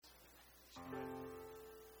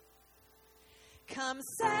Come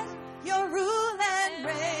set your rule and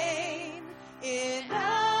reign in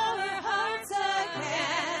our hearts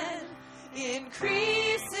again.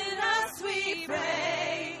 Increase in us, we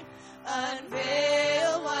pray.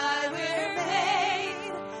 Unveil why we're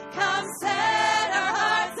made. Come set our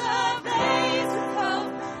hearts ablaze with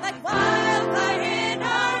hope, like wildfire in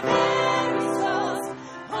our very souls.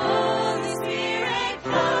 Holy Spirit,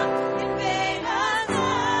 come invade us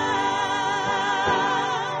now.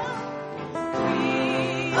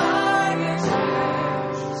 We are your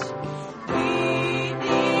church. We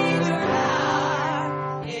need your power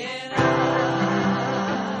in us.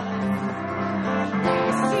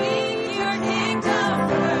 We seek your kingdom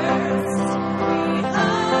first. We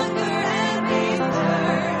hunger and we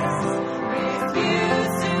thirst.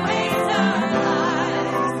 Refuse to waste our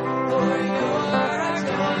lives, for you're our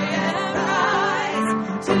joy and rise.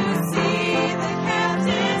 To see the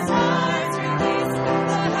captives' hearts released, the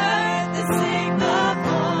hurt, the sick, the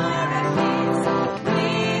poor at peace. We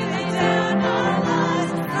lay down our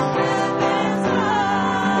lives from heaven's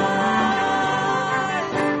heart.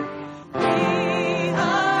 We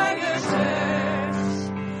are your church.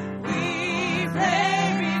 We pray,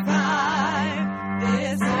 revive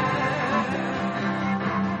this earth.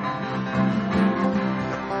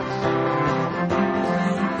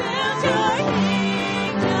 Build your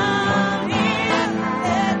kingdom here.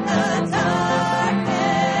 Let the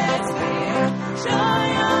darkness fear. Show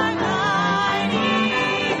your mighty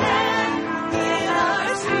hand. Heal our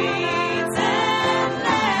streets and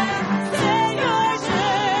land. Set your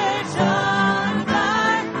church on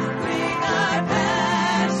fire. Bring our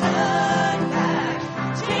passion back.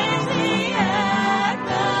 Change the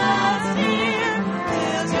atmosphere.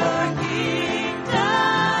 Build your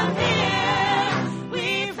kingdom here. We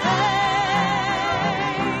pray.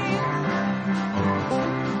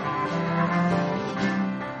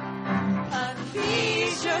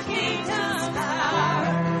 Unleash your kingdom's power,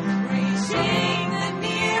 reaching the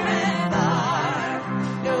near and far.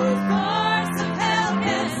 No force of hell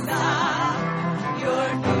can stop your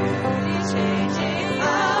beauty changing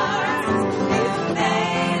hearts. You've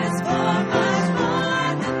made us for much more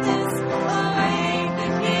than this. Awake the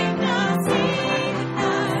kingdom seed in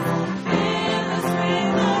us. Fill us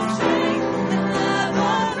with the strength and love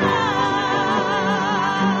of Christ.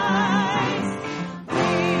 We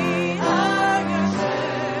are your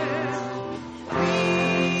church. We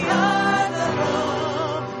are the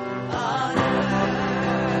hope on earth.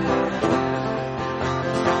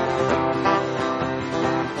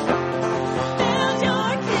 Build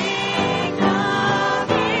your kingdom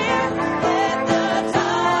here. Let the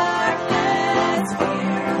darkness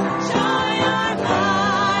fear. Show your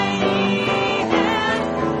mighty hand.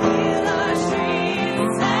 Heal our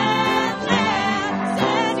streets and land.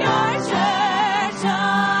 Set your church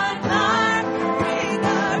on fire. Bring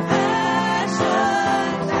our passion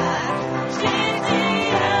back. Change the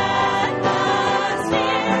atmosphere.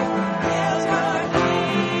 Build your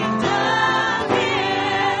kingdom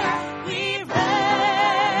here. We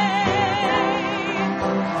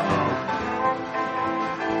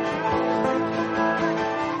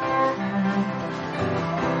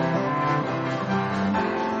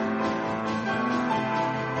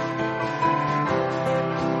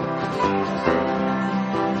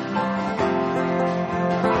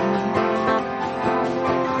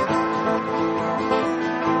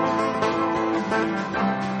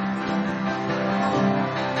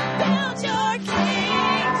Build your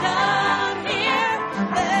kingdom here.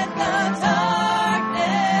 Let the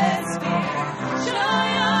darkness fear. Show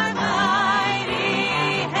your mighty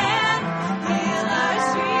hand. Heal our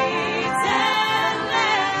streets and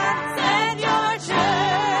land. Set your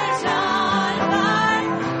church on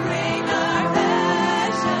fire. Bring our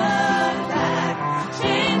passion back.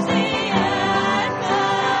 Change the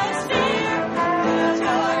atmosphere. Build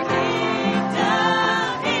your kingdom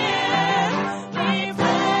here. We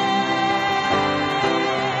pray.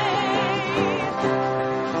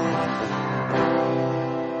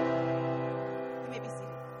 You may be seated.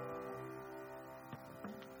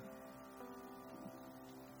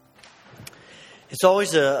 It's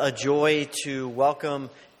always a joy to welcome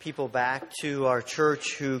people back to our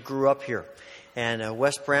church who grew up here. And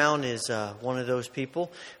Wes Brown is one of those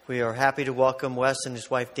people. We are happy to welcome Wes and his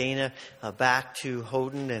wife Dana back to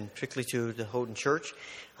Houghton, and particularly to the Houghton Church.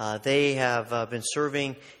 They have been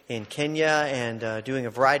serving in Kenya and doing a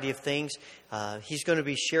variety of things. He's going to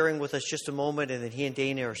be sharing with us just a moment, and then he and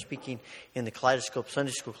Dana are speaking in the Kaleidoscope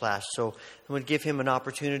Sunday School class. So I'm going to give him an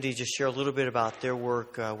opportunity to share a little bit about their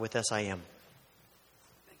work with SIM.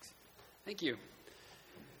 Thank you.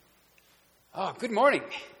 Oh, good morning.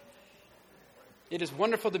 It is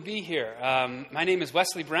wonderful to be here. My name is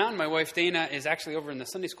Wesley Brown. My wife Dana is actually over in the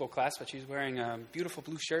Sunday school class, but she's wearing a beautiful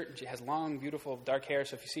blue shirt, and she has long, beautiful, dark hair,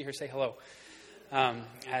 so if you see her, say hello.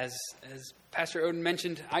 As Pastor Odin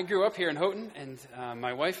mentioned, I grew up here in Houghton, and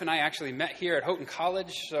my wife and I actually met here at Houghton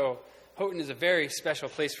College, so Houghton is a very special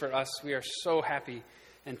place for us. We are so happy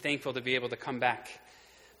and thankful to be able to come back.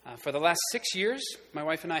 For the last 6 years, my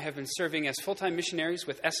wife and I have been serving as full-time missionaries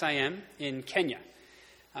with SIM in Kenya.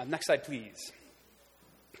 Next slide, please.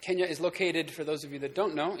 Kenya is located, for those of you that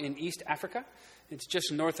don't know, in East Africa. It's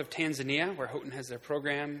just north of Tanzania, where Houghton has their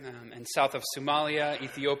program, and south of Somalia,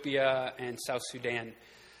 Ethiopia, and South Sudan.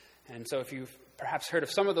 And so if you've perhaps heard of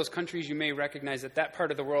some of those countries, you may recognize that that part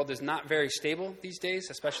of the world is not very stable these days,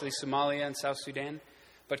 especially Somalia and South Sudan.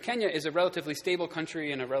 But Kenya is a relatively stable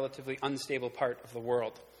country in a relatively unstable part of the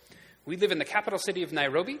world. We live in the capital city of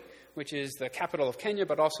Nairobi, which is the capital of Kenya,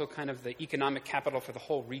 but also kind of the economic capital for the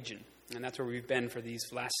whole region. And that's where we've been for these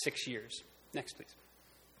last 6 years. Next, please.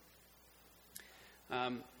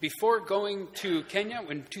 Before going to Kenya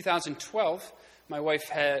in 2012, my wife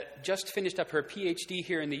had just finished up her PhD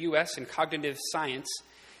here in the U.S. in cognitive science.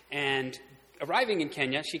 And arriving in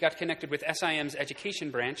Kenya, she got connected with SIM's education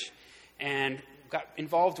branch and got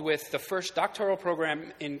involved with the first doctoral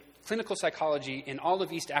program in clinical psychology in all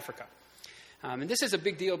of East Africa. And this is a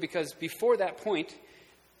big deal because before that point,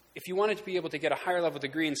 if you wanted to be able to get a higher level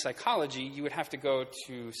degree in psychology, you would have to go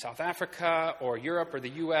to South Africa or Europe or the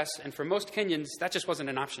U.S. And for most Kenyans, that just wasn't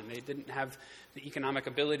an option. They didn't have the economic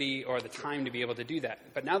ability or the time to be able to do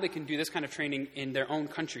that. But now they can do this kind of training in their own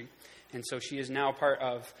country. And so she is now part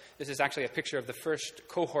of, this is actually a picture of the first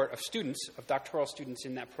cohort of students, of doctoral students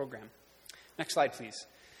in that program. Next slide, please.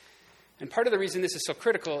 And part of the reason this is so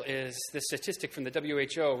critical is the statistic from the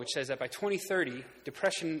WHO, which says that by 2030,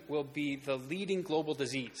 depression will be the leading global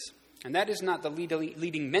disease. And that is not the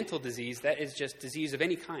leading mental disease, that is just disease of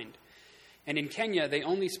any kind. And in Kenya, they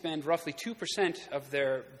only spend roughly 2% of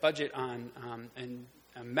their budget on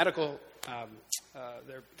medical,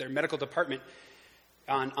 their medical department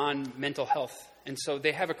on mental health. And so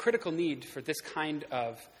they have a critical need for this kind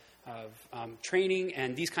of training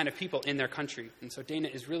and these kind of people in their country. And so Dana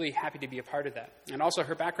is really happy to be a part of that. And also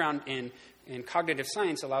her background in cognitive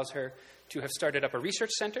science allows her to have started up a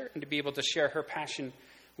research center and to be able to share her passion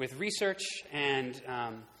with research and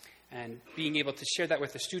being able to share that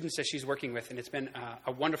with the students that she's working with. And it's been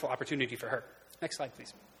a wonderful opportunity for her. Next slide,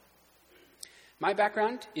 please. My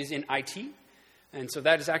background is in IT. And so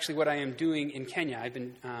that is actually what I am doing in Kenya. I've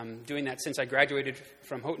been doing that since I graduated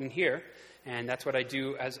from Houghton here. And that's what I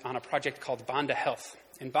do on a project called Banda Health.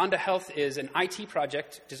 And Banda Health is an IT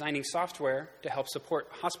project designing software to help support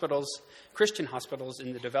hospitals, Christian hospitals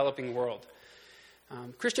in the developing world.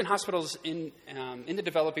 Christian hospitals in the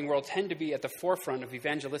developing world tend to be at the forefront of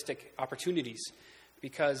evangelistic opportunities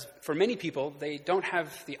because for many people, they don't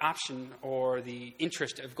have the option or the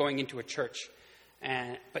interest of going into a church.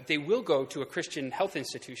 But they will go to a Christian health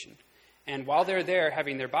institution. And while they're there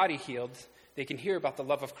having their body healed, they can hear about the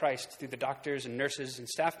love of Christ through the doctors and nurses and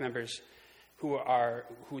staff members who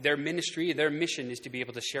their ministry, their mission is to be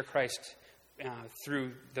able to share Christ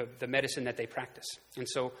through the medicine that they practice. And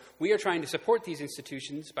so we are trying to support these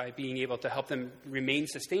institutions by being able to help them remain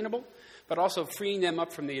sustainable, but also freeing them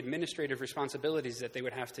up from the administrative responsibilities that they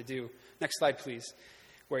would have to do. Next slide, please.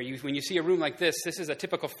 When you see a room like this is a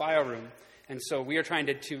typical file room. And so we are trying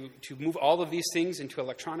to move all of these things into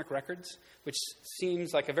electronic records, which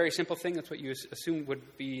seems like a very simple thing. That's what you assume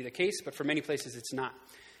would be the case, but for many places it's not.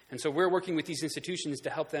 And so we're working with these institutions to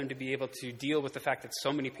help them to be able to deal with the fact that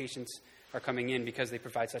so many patients are coming in because they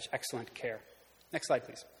provide such excellent care. Next slide,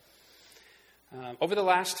 please. Over the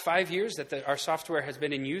last 5 years that our software has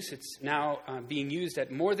been in use, it's now being used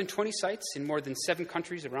at more than 20 sites in more than 7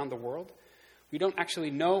 countries around the world. We don't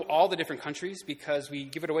actually know all the different countries because we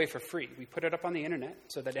give it away for free. We put it up on the internet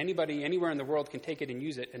so that anybody anywhere in the world can take it and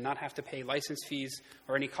use it and not have to pay license fees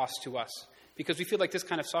or any cost to us. Because we feel like this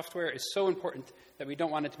kind of software is so important that we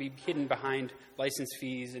don't want it to be hidden behind license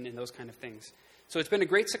fees and those kind of things. So it's been a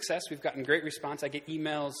great success. We've gotten great response. I get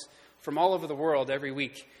emails from all over the world every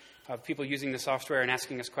week of people using the software and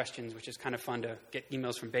asking us questions, which is kind of fun to get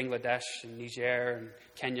emails from Bangladesh and Niger and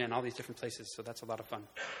Kenya and all these different places. So that's a lot of fun.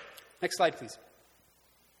 Next slide, please.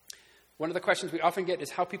 One of the questions we often get is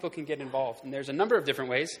how people can get involved. And there's a number of different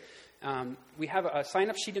ways. We have a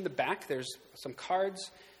sign-up sheet in the back. There's some cards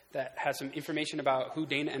that has some information about who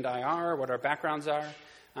Dana and I are, what our backgrounds are.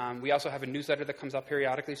 We also have a newsletter that comes out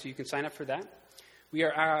periodically, so you can sign up for that. We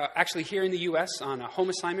are actually here in the U.S. on a home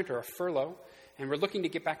assignment or a furlough, and we're looking to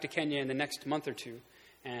get back to Kenya in the next month or two.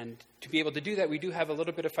 And to be able to do that, we do have a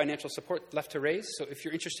little bit of financial support left to raise. So if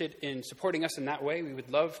you're interested in supporting us in that way, we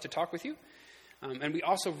would love to talk with you. And we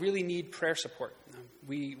also really need prayer support.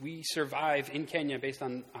 We survive in Kenya based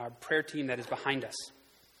on our prayer team that is behind us.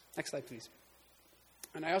 Next slide, please.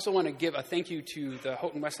 And I also want to give a thank you to the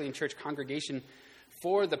Houghton Wesleyan Church congregation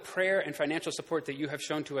for the prayer and financial support that you have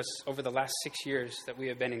shown to us over the last 6 years that we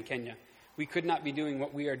have been in Kenya. We could not be doing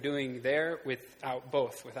what we are doing there without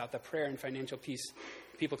the prayer and financial piece,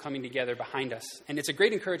 people coming together behind us. And it's a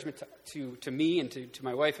great encouragement to me and to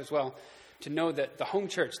my wife as well, to know that the home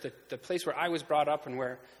church, the place where I was brought up and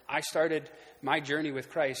where I started my journey with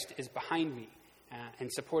Christ, is behind me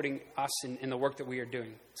and supporting us in the work that we are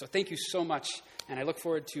doing. So thank you so much, and I look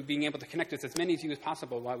forward to being able to connect with as many of you as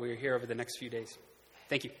possible while we are here over the next few days.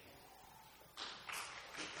 Thank you.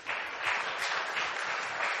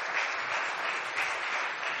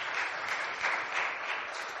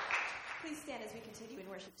 Please stand as we continue in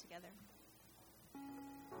worship together.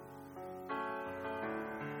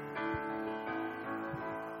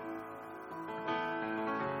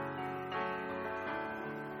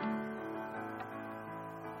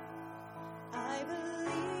 I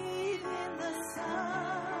believe in the sun.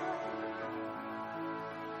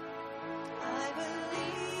 I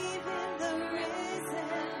believe in the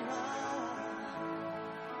risen one.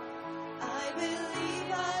 I believe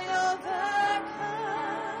I overcome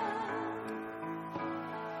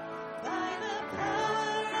by the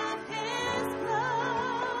power of His blood.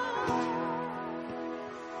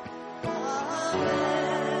 Amen.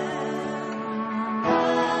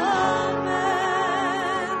 Amen.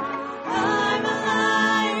 I'm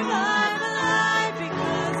alive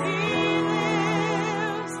because He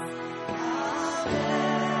lives.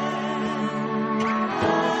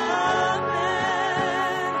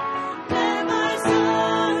 Let my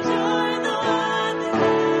soul join the one that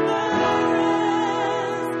never rests,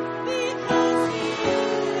 because He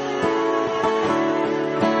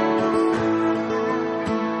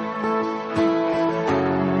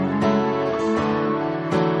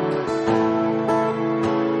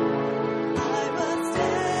I must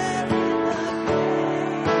stand in the grave,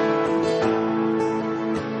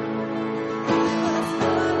 because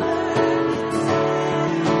my word is safe. I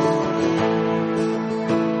heard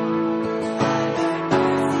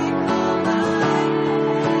mercy call my name.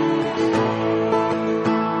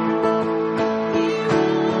 He won't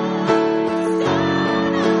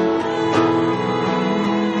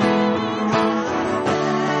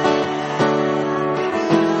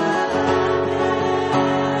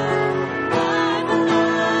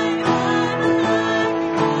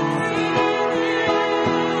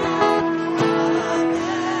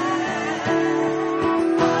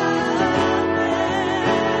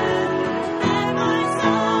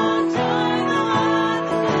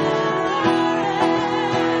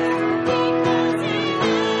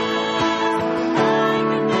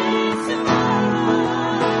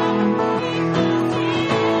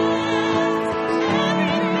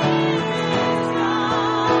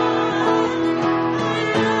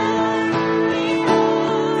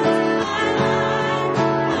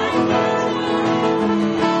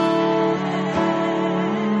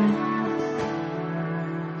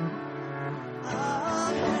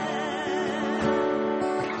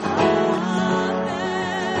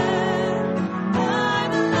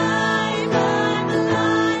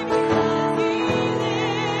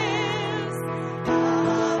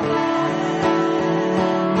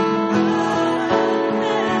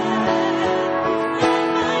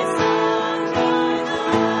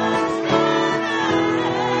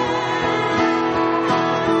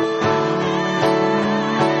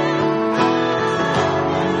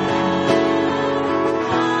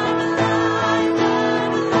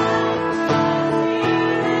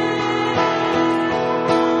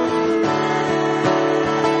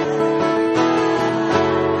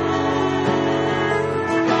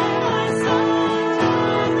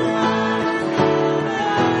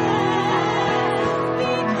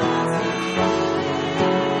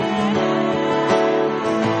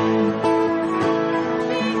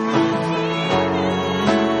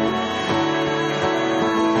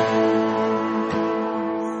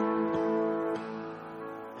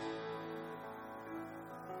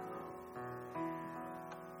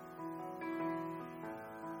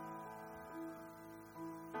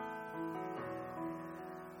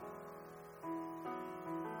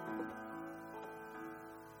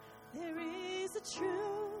There is a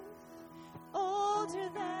truth older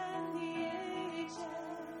than the ages.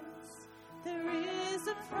 There is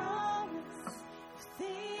a promise of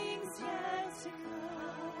things yet to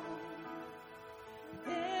come.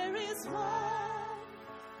 There is one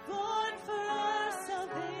born for our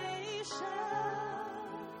salvation.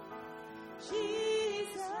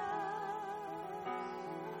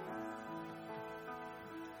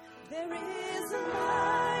 There is a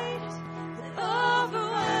light that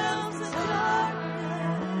overwhelms the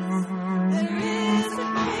darkness. There is a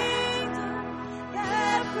kingdom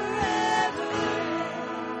that forever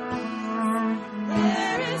reigns.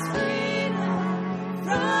 There is freedom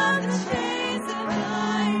from the chains that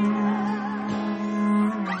bind us.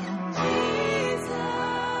 Jesus,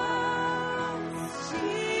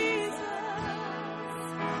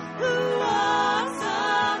 who walks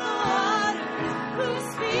on the water, who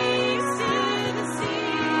speaks to the sea.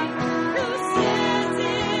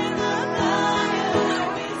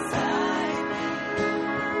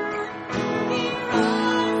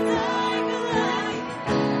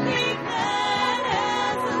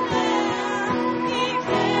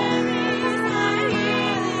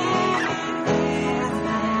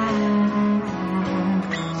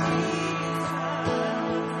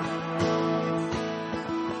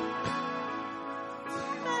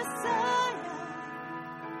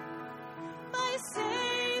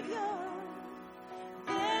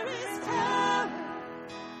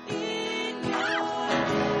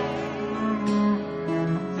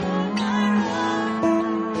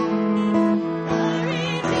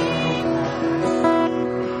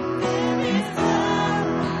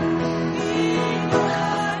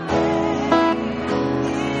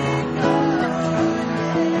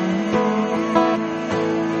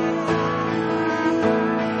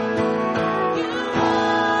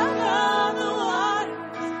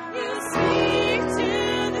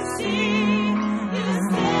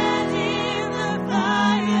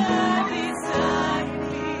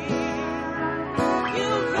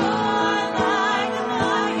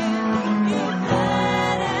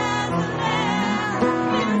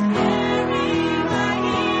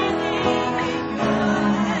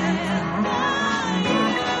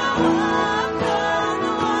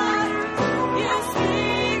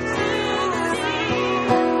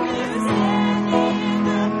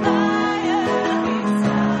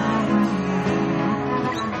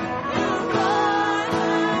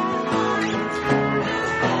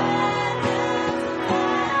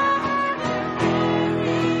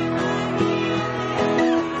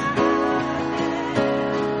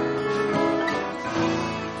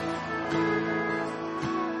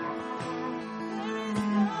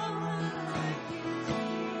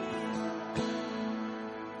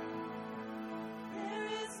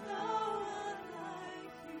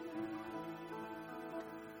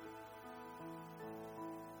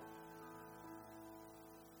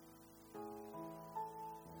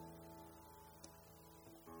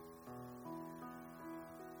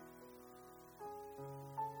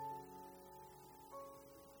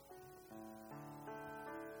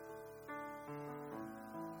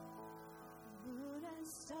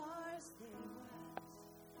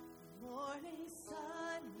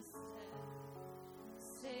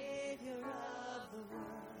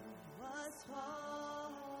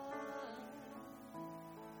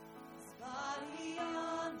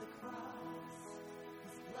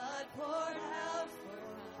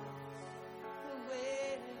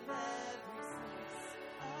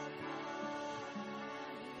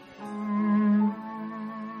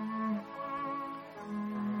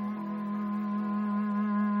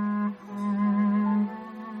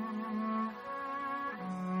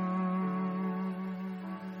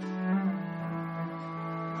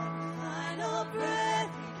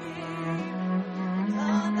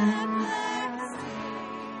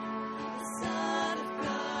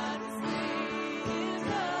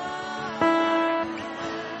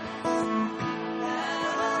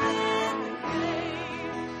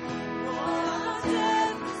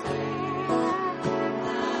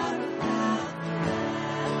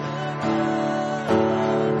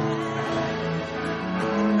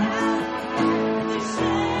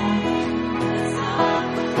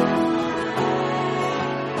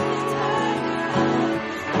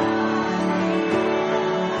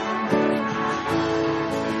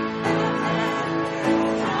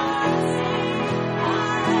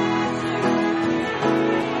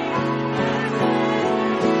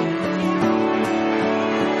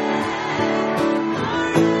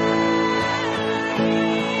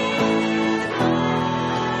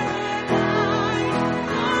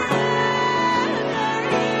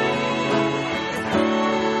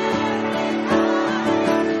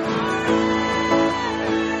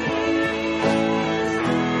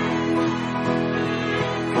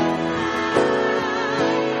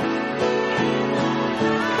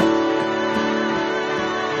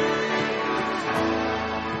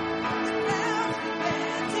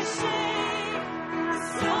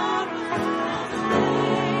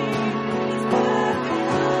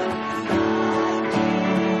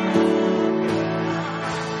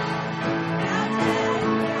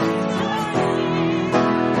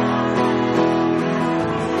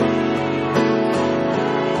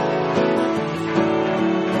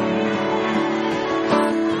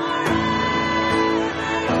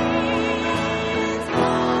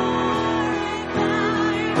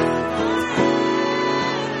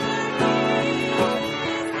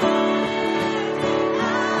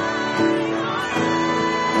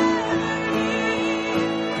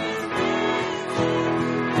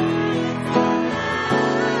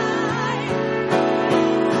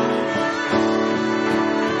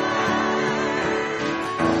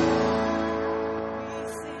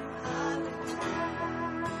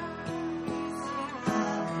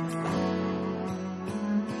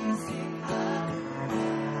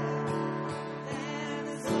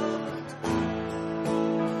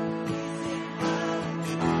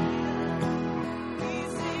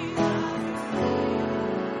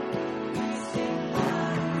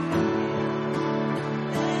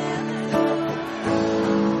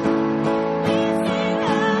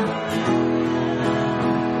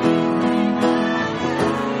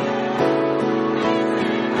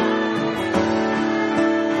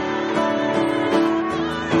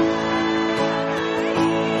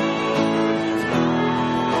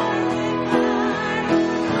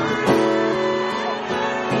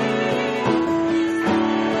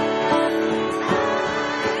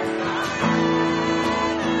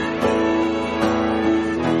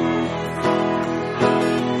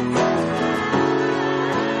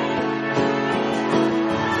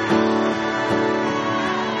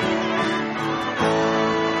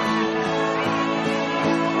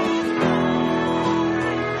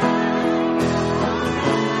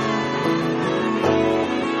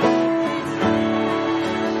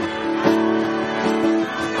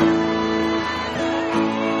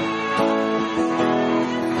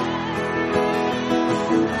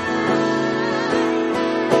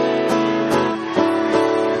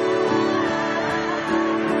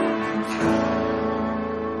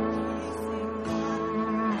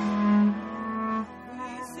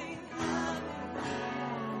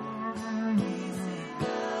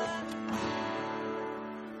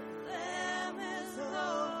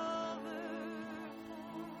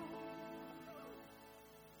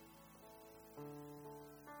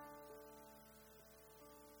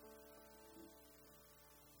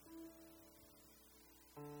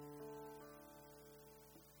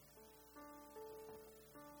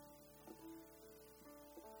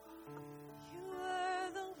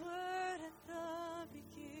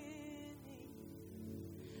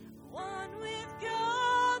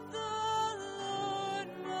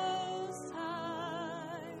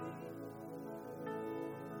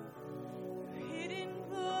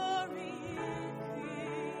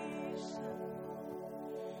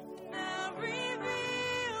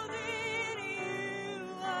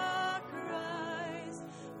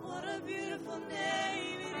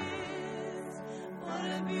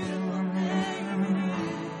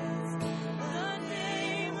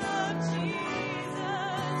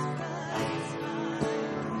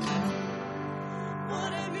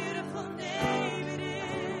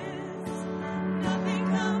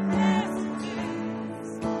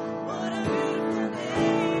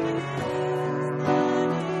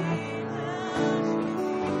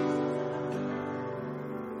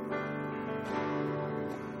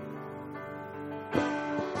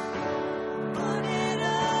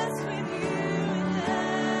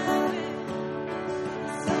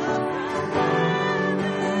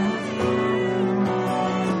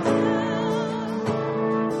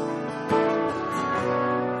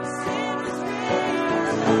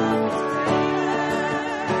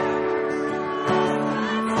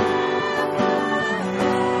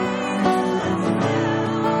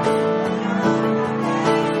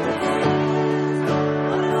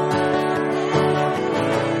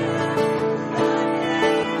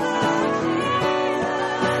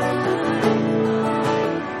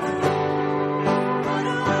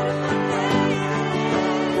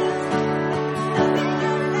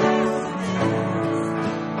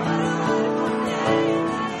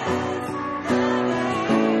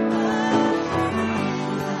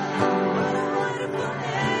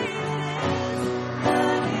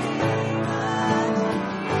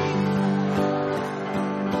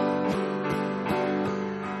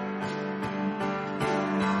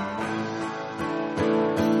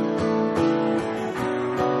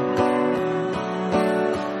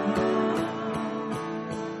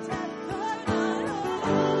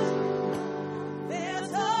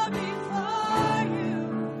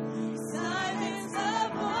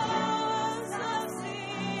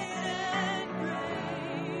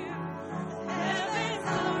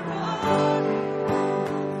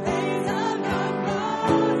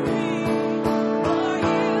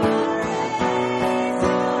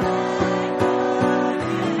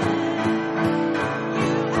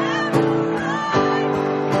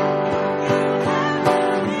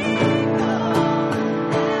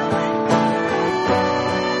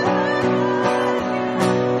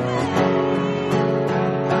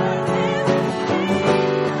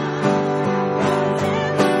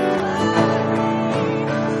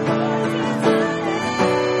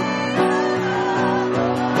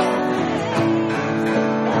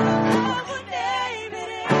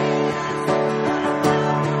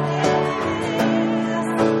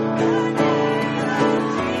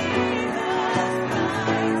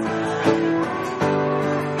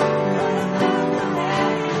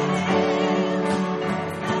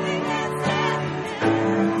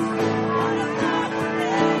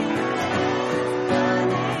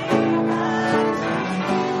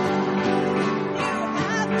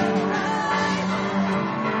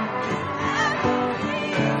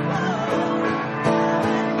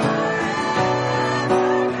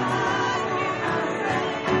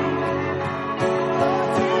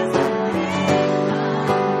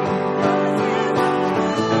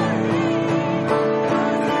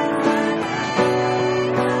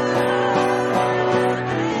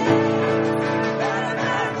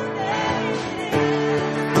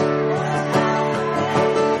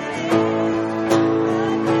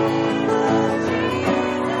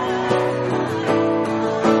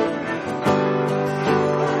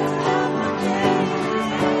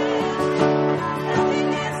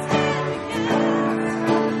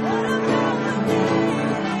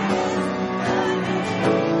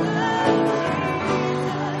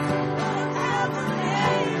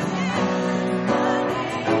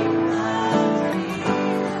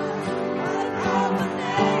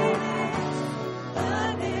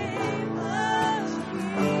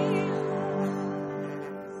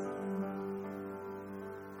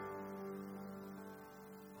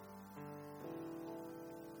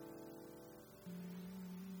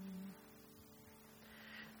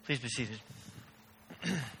 Please be seated.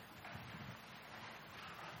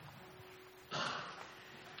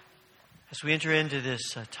 As we enter into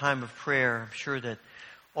this time of prayer, I'm sure that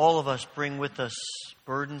all of us bring with us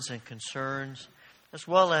burdens and concerns, as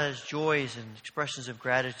well as joys and expressions of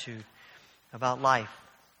gratitude about life.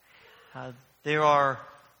 There are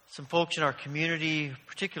some folks in our community,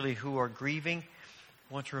 particularly who are grieving.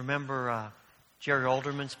 I want to remember Jerry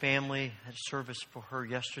Alderman's family. Had a service for her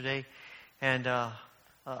yesterday. And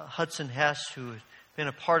Hudson Hess, who has been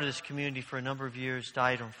a part of this community for a number of years,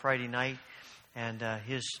 died on Friday night. And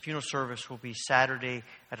his funeral service will be Saturday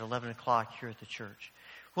at 11 o'clock here at the church.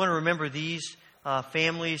 We want to remember these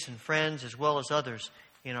families and friends as well as others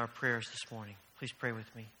in our prayers this morning. Please pray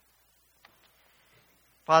with me.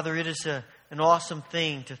 Father, it is an awesome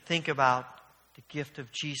thing to think about the gift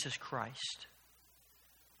of Jesus Christ.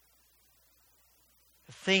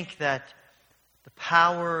 To think that the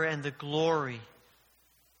power and the glory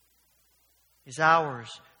is ours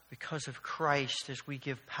because of Christ, as we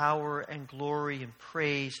give power and glory and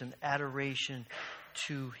praise and adoration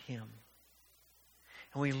to Him.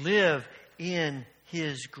 And we live in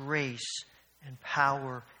His grace and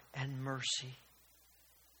power and mercy.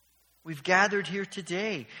 We've gathered here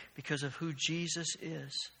today because of who Jesus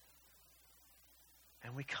is.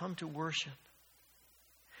 And we come to worship.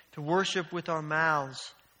 To worship with our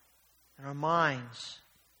mouths and our minds,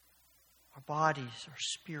 our bodies, our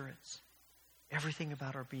spirits, everything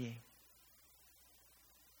about our being.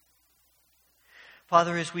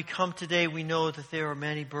 Father, as we come today, we know that there are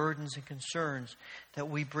many burdens and concerns that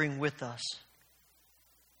we bring with us.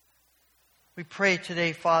 We pray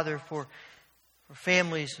today, Father, for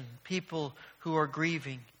families and people who are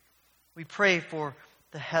grieving. We pray for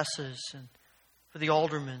the Hesses and for the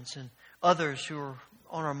Aldermans and others who are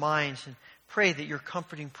on our minds, and pray that your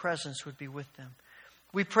comforting presence would be with them.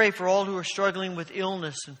 We pray for all who are struggling with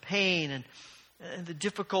illness and pain and the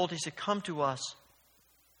difficulties that come to us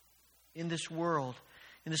in this world,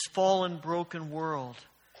 in this fallen, broken world.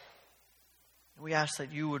 And we ask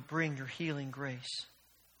that you would bring your healing grace.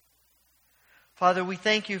 Father, we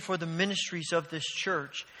thank you for the ministries of this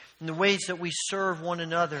church and the ways that we serve one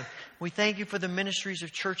another. We thank you for the ministries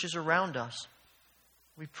of churches around us.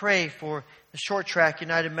 We pray for the Short Track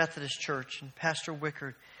United Methodist Church and Pastor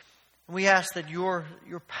Wickard. And we ask that your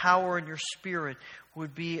power and your Spirit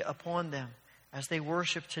would be upon them as they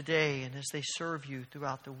worship today and as they serve you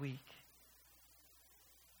throughout the week.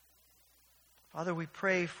 Father, we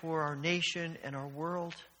pray for our nation and our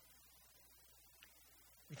world.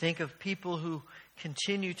 We think of people who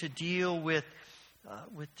continue to deal with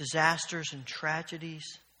disasters and tragedies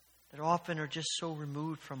that often are just so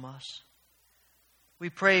removed from us. We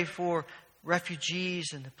pray for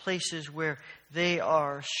refugees and the places where they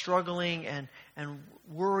are struggling and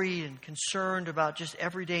worried and concerned about just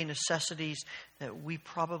everyday necessities that we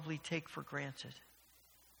probably take for granted.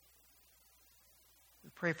 We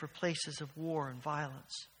pray for places of war and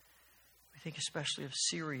violence. We think especially of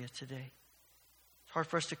Syria today. It's hard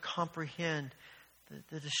for us to comprehend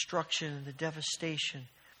the destruction and the devastation.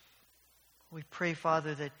 We pray,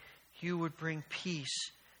 Father, that you would bring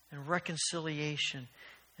peace and reconciliation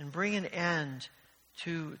and bring an end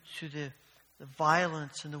to the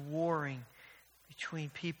violence and the warring between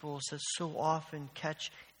peoples that so often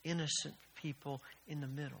catch innocent people in the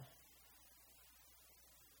middle.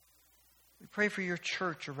 We pray for your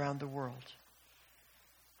church around the world.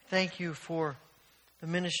 Thank you for the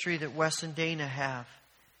ministry that Wes and Dana have.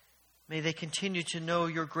 May they continue to know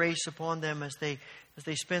your grace upon them as they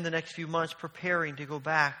spend the next few months preparing to go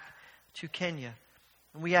back to Kenya.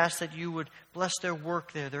 And we ask that you would bless their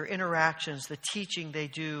work there, their interactions, the teaching they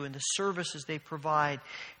do, and the services they provide.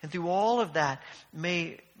 And through all of that,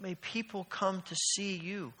 may people come to see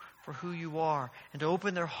you for who you are and to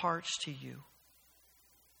open their hearts to you.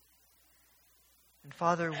 And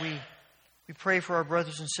Father, we pray for our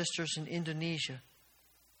brothers and sisters in Indonesia.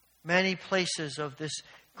 Many places of this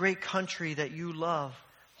great country that you love,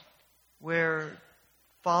 where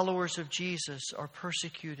followers of Jesus are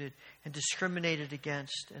persecuted and discriminated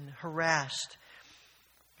against and harassed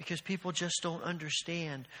because people just don't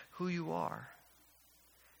understand who you are.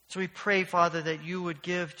 So we pray, Father, that you would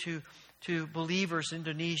give to believers in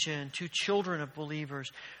Indonesia and to children of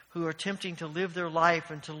believers who are attempting to live their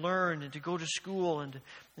life and to learn and to go to school and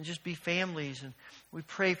just be families. And we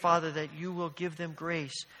pray, Father, that you will give them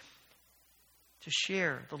grace to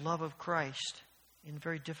share the love of Christ in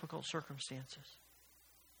very difficult circumstances.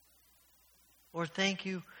 Lord, thank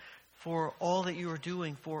you for all that you are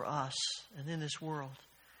doing for us and in this world.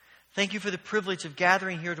 Thank you for the privilege of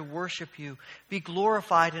gathering here to worship you. Be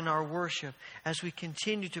glorified in our worship as we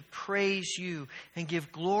continue to praise you and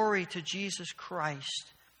give glory to Jesus Christ.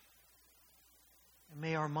 And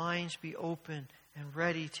may our minds be open and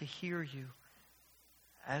ready to hear you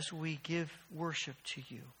as we give worship to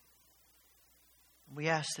you. We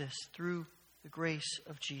ask this through the grace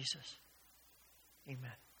of Jesus.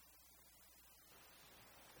 Amen.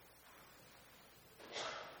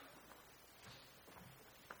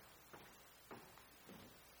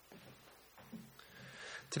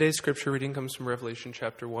 Today's scripture reading comes from Revelation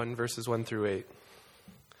chapter 1, verses 1 through 8.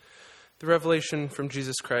 The revelation from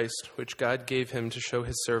Jesus Christ, which God gave him to show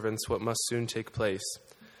his servants what must soon take place.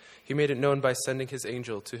 He made it known by sending his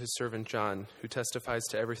angel to his servant John, who testifies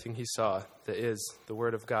to everything he saw, that is, the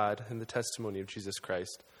word of God and the testimony of Jesus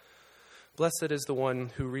Christ. Blessed is the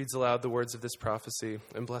one who reads aloud the words of this prophecy,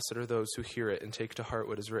 and blessed are those who hear it and take to heart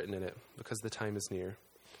what is written in it, because the time is near.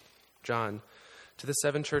 John, to the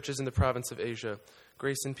 7 churches in the province of Asia,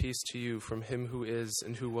 grace and peace to you from him who is,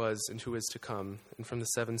 and who was, and who is to come, and from the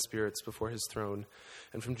 7 spirits before his throne,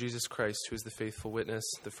 and from Jesus Christ, who is the faithful witness,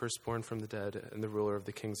 the firstborn from the dead, and the ruler of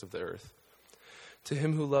the kings of the earth. To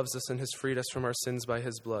him who loves us and has freed us from our sins by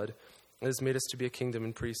his blood, and has made us to be a kingdom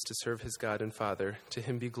and priests to serve his God and Father, to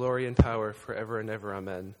him be glory and power forever and ever.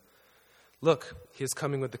 Amen. Look, he is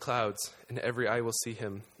coming with the clouds, and every eye will see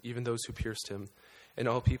him, even those who pierced him, and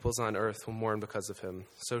all peoples on earth will mourn because of him.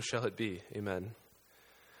 So shall it be. Amen.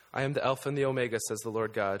 I am the Alpha and the Omega, says the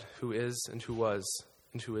Lord God, who is, and who was,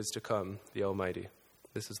 and who is to come, the Almighty.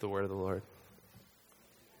 This is the word of the Lord.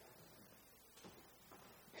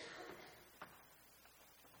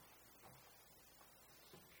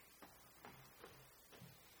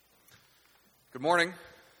 Good morning.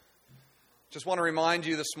 Just want to remind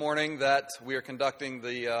you this morning that we are conducting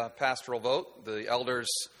the pastoral vote. The elders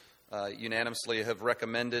unanimously have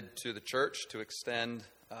recommended to the church to extend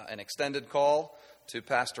an extended call to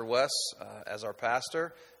Pastor Wes as our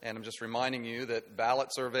pastor. And I'm just reminding you that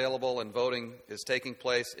ballots are available and voting is taking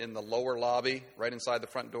place in the lower lobby right inside the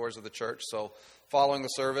front doors of the church. So following the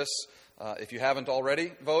service, if you haven't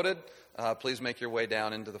already voted, please make your way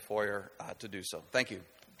down into the foyer to do so. Thank you.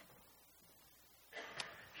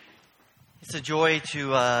 It's a joy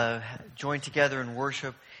to join together in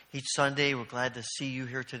worship each Sunday. We're glad to see you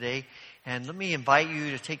here today. And let me invite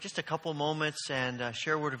you to take just a couple moments and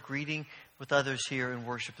share a word of greeting with others here in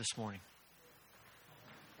worship this morning.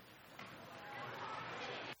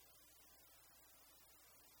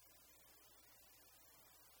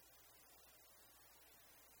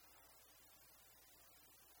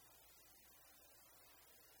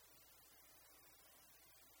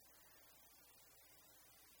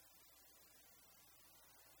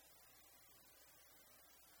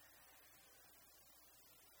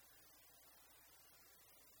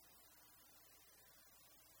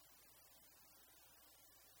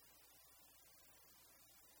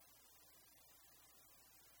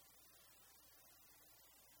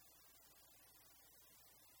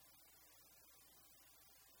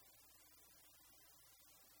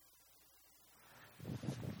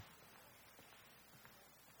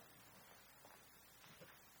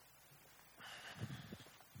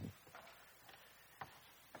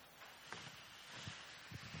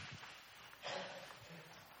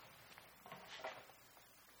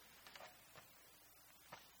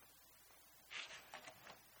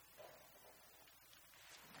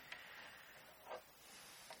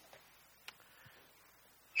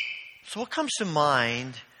 So what comes to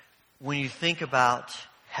mind when you think about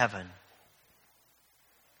heaven?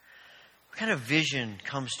 What kind of vision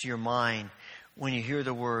comes to your mind when you hear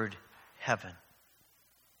the word heaven?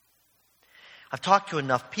 I've talked to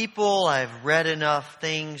enough people, I've read enough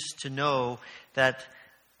things to know that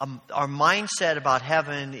our mindset about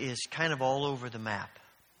heaven is kind of all over the map.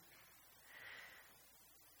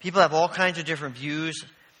 People have all kinds of different views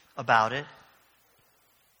about it.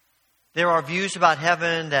 There are views about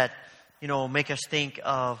heaven that make us think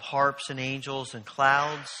of harps and angels and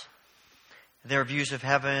clouds. There are views of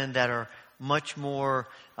heaven that are much more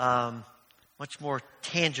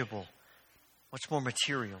tangible, much more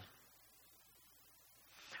material.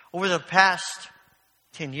 Over the past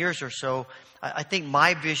 10 years or so, I think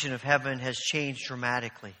my vision of heaven has changed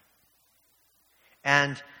dramatically.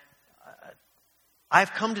 And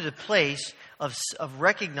I've come to the place of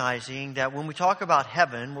recognizing that when we talk about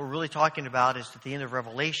heaven, we're really talking about is at the end of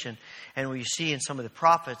Revelation, and what you see in some of the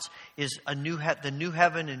prophets is the new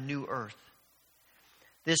heaven and new earth.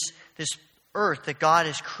 This earth that God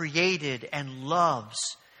has created and loves,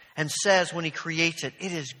 and says when He creates it,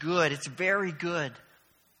 it is good. It's very good.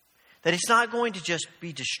 That it's not going to just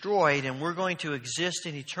be destroyed and we're going to exist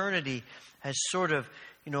in eternity as sort of,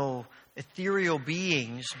 ethereal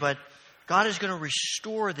beings, but God is going to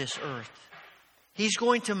restore this earth. He's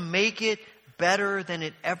going to make it better than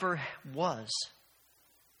it ever was.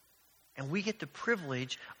 And we get the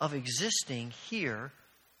privilege of existing here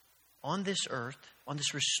on this earth, on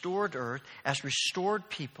this restored earth, as restored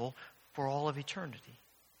people for all of eternity.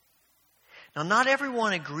 Now, not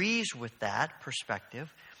everyone agrees with that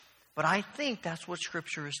perspective, but I think that's what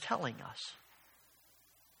Scripture is telling us.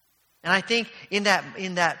 And I think in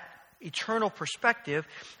that eternal perspective,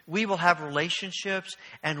 we will have relationships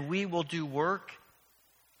and we will do work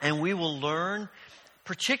and we will learn,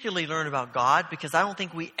 particularly learn about God, because I don't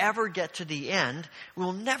think we ever get to the end. We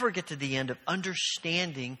will never get to the end of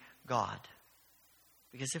understanding God.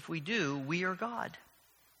 Because if we do, we are God.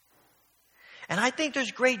 And I think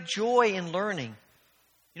there's great joy in learning.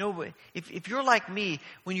 If you're like me,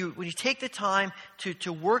 when you take the time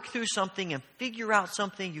to work through something and figure out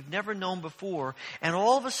something you've never known before, and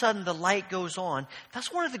all of a sudden the light goes on,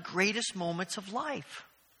 that's one of the greatest moments of life.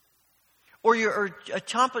 Or you're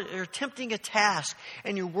attempting a task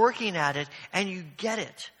and you're working at it and you get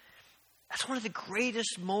it. That's one of the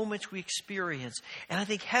greatest moments we experience. And I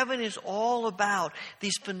think heaven is all about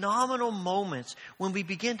these phenomenal moments when we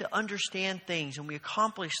begin to understand things and we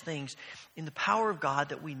accomplish things in the power of God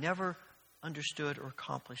that we never understood or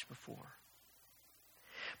accomplished before.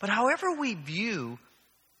 But however we view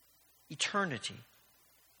eternity,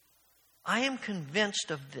 I am convinced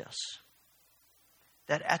of this,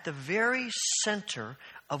 that at the very center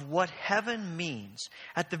of what heaven means,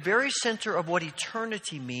 at the very center of what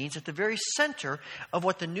eternity means, at the very center of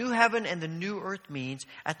what the new heaven and the new earth means,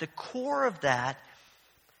 at the core of that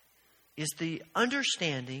is the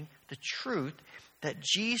understanding, the truth, that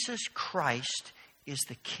Jesus Christ is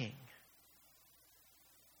the King.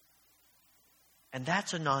 And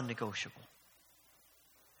that's a non-negotiable.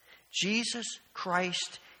 Jesus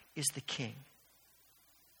Christ is the King.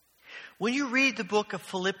 When you read the book of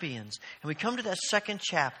Philippians, and we come to that second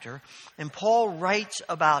chapter, and Paul writes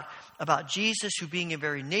about Jesus, who being in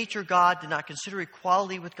very nature God, did not consider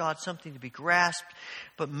equality with God something to be grasped,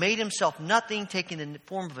 but made himself nothing, taking the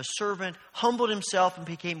form of a servant, humbled himself and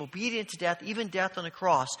became obedient to death, even death on the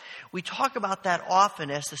cross. We talk about that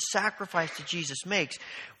often as the sacrifice that Jesus makes.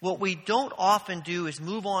 What we don't often do is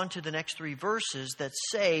move on to the next 3 verses that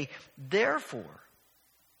say, therefore,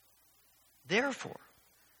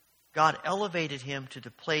 God elevated him to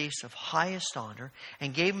the place of highest honor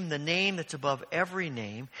and gave him the name that's above every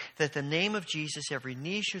name, that the name of Jesus every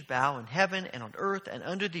knee should bow in heaven and on earth and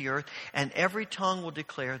under the earth, and every tongue will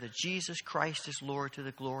declare that Jesus Christ is Lord, to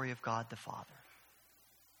the glory of God the Father.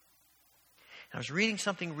 And I was reading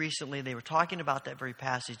something recently, and they were talking about that very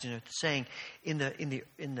passage, and it's saying in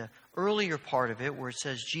the earlier part of it where it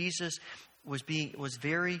says Jesus was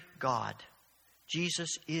very God.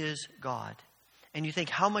 Jesus is God. And you think,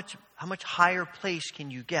 how much higher place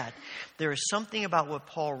can you get? There is something about what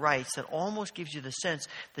Paul writes that almost gives you the sense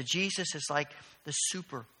that Jesus is like the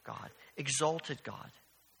super God, exalted God.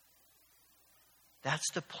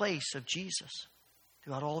 That's the place of Jesus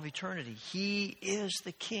throughout all of eternity. He is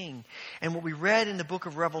the King. And what we read in the book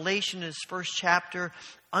of Revelation in its first chapter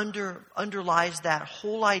underlies that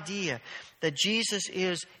whole idea that Jesus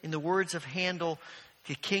is, in the words of Handel,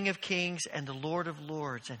 the King of kings and the Lord of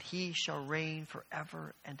lords, and he shall reign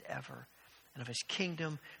forever and ever. And of his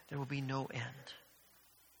kingdom there will be no end.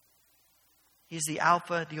 He is the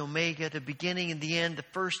Alpha, the Omega, the beginning and the end, the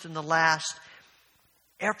first and the last.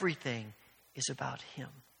 Everything is about him.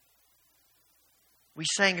 We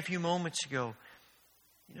sang a few moments ago,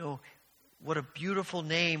 what a beautiful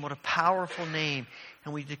name, what a powerful name.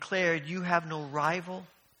 And we declared, you have no rival,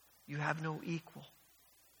 you have no equal.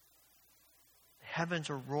 Heavens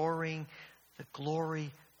are roaring the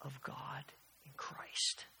glory of God in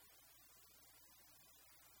Christ.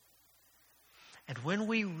 And when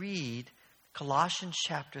we read Colossians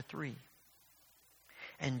chapter 3,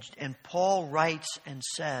 and Paul writes and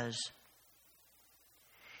says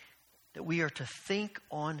that we are to think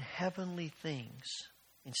on heavenly things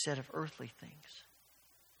instead of earthly things,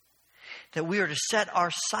 that we are to set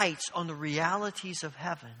our sights on the realities of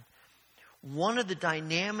heaven, one of the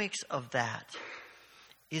dynamics of that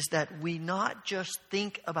is that we not just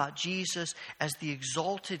think about Jesus as the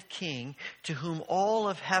exalted King to whom all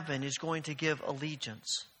of heaven is going to give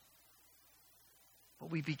allegiance, but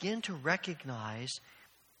we begin to recognize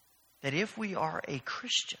that if we are a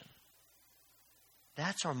Christian,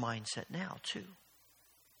 that's our mindset now too.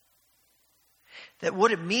 That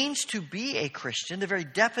what it means to be a Christian, the very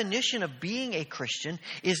definition of being a Christian,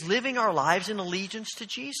 is living our lives in allegiance to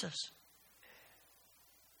Jesus.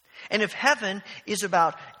 And if heaven is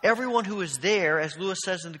about everyone who is there, as Lewis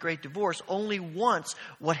says in The Great Divorce, only wants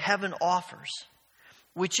what heaven offers,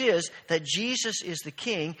 which is that Jesus is the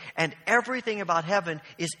King, and everything about heaven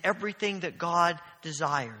is everything that God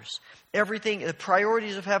desires. Everything, the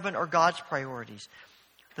priorities of heaven are God's priorities.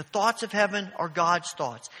 The thoughts of heaven are God's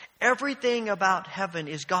thoughts. Everything about heaven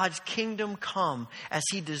is God's kingdom come as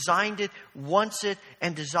He designed it, wants it,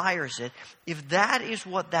 and desires it. If that is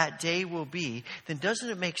what that day will be, then doesn't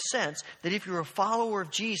it make sense that if you're a follower of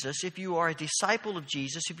Jesus, if you are a disciple of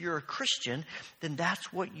Jesus, if you're a Christian, then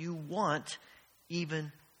that's what you want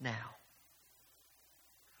even now?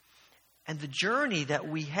 And the journey that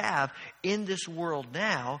we have in this world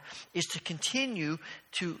now is to continue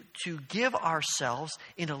to give ourselves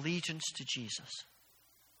in allegiance to Jesus.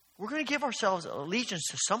 We're going to give ourselves allegiance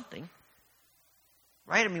to something,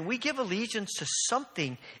 right? I mean, we give allegiance to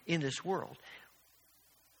something in this world.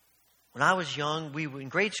 When I was young, in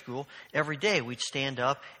grade school, every day we'd stand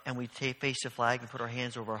up and we'd face the flag and put our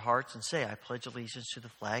hands over our hearts and say, "I pledge allegiance to the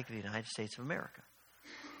flag of the United States of America."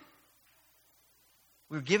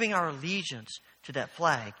 We're giving our allegiance to that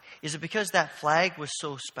flag. Is it because that flag was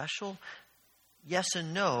so special? Yes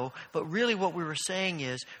and no. But really what we were saying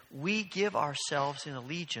is we give ourselves in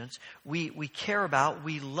allegiance. We care about,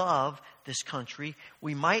 we love this country.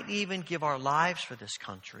 We might even give our lives for this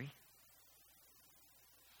country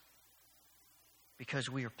because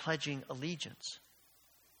we are pledging allegiance.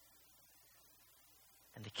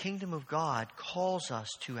 And the kingdom of God calls us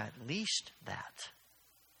to at least that.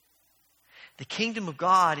 The kingdom of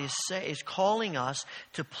God is calling us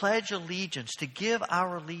to pledge allegiance, to give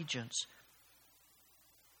our allegiance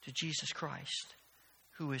to Jesus Christ,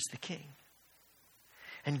 who is the King.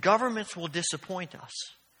 And governments will disappoint us,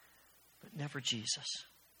 but never Jesus.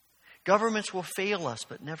 Governments will fail us,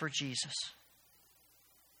 but never Jesus.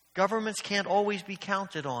 Governments can't always be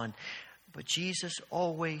counted on, but Jesus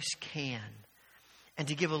always can. And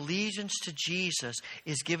to give allegiance to Jesus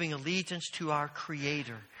is giving allegiance to our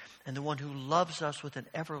Creator and the one who loves us with an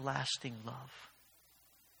everlasting love.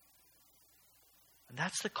 And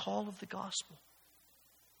that's the call of the gospel.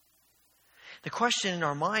 The question in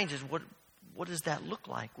our minds is, what does that look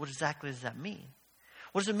like? What exactly does that mean?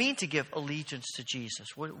 What does it mean to give allegiance to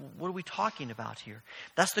Jesus? What are we talking about here?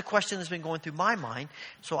 That's the question that's been going through my mind,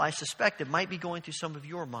 so I suspect it might be going through some of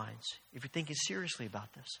your minds if you're thinking seriously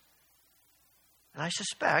about this. And I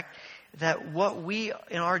suspect that what we,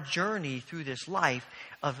 in our journey through this life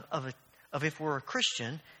of if we're a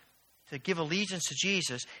Christian, to give allegiance to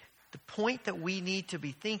Jesus, the point that we need to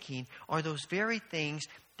be thinking are those very things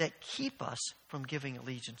that keep us from giving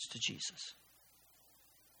allegiance to Jesus.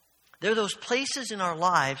 There are those places in our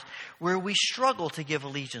lives where we struggle to give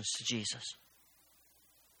allegiance to Jesus.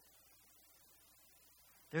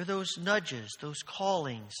 There are those nudges, those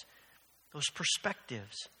callings, those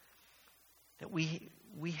perspectives that we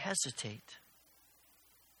hesitate.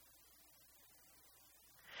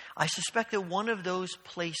 I suspect that one of those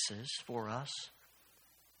places for us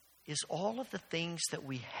is all of the things that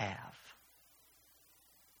we have.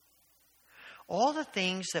 All the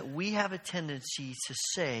things that we have a tendency to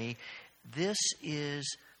say, this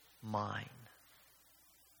is mine.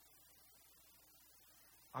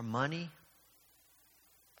 Our money,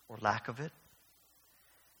 or lack of it,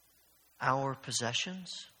 our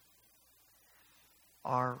possessions,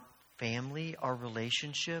 our family, our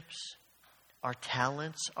relationships, our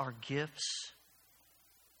talents, our gifts,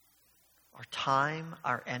 our time,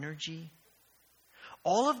 our energy.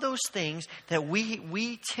 All of those things that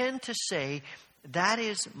we tend to say, that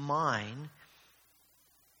is mine.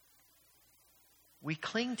 We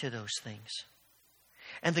cling to those things.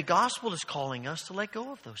 And the gospel is calling us to let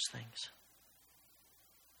go of those things.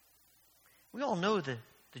 We all know the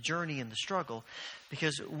journey and the struggle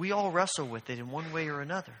because we all wrestle with it in one way or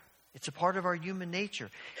another. It's a part of our human nature.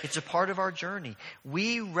 It's a part of our journey.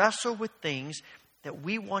 We wrestle with things that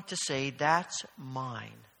we want to say, that's mine.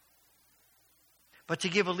 But to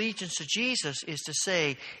give allegiance to Jesus is to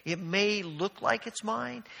say, it may look like it's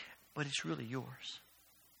mine, but it's really yours.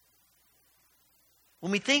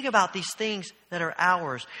 When we think about these things that are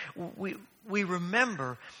ours, we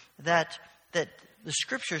remember that the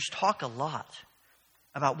Scriptures talk a lot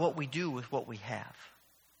about what we do with what we have.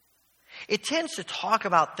 It tends to talk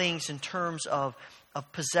about things in terms of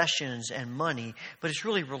possessions and money, but it's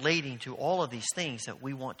really relating to all of these things that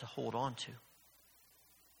we want to hold on to.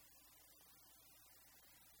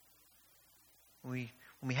 When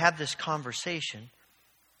we have this conversation,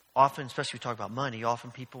 Often, especially if we talk about money,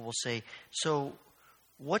 often people will say, so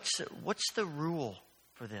what's the rule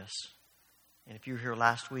for this? And if you were here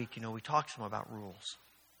last week, we talked some about rules.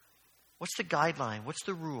 What's the guideline? What's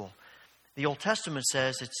the rule? The Old Testament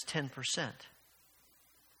says it's 10%.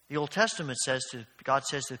 The Old Testament says, God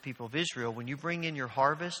says to the people of Israel, when you bring in your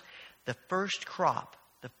harvest, the first crop,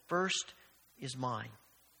 the first is mine.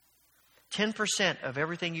 10% of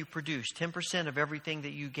everything you produce, 10% of everything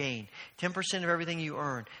that you gain, 10% of everything you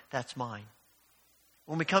earn, that's mine.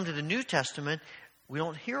 When we come to the New Testament, we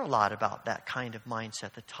don't hear a lot about that kind of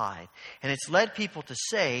mindset, the tithe. And it's led people to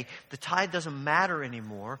say, the tithe doesn't matter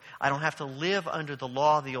anymore. I don't have to live under the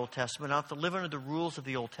law of the Old Testament. I don't have to live under the rules of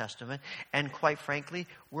the Old Testament. And quite frankly,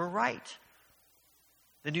 we're right.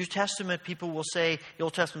 The New Testament, people will say, the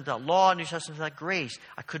Old Testament is about law, New Testament is about grace.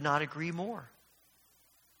 I could not agree more.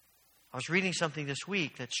 I was reading something this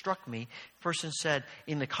week that struck me. A person said,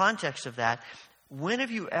 in the context of that, when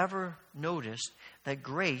have you ever noticed that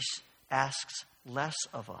grace asks less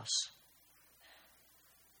of us?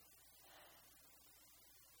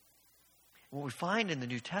 What we find in the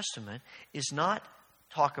New Testament is not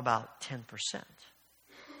talk about 10%.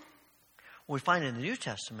 What we find in the New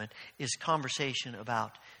Testament is conversation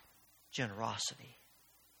about generosity.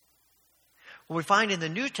 What we find in the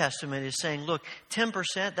New Testament is saying, look,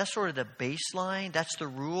 10%, that's sort of the baseline, that's the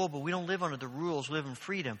rule, but we don't live under the rules, we live in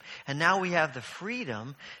freedom. And now we have the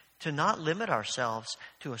freedom to not limit ourselves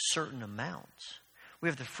to a certain amount. We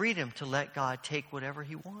have the freedom to let God take whatever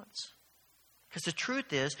He wants. Because the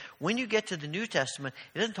truth is, when you get to the New Testament,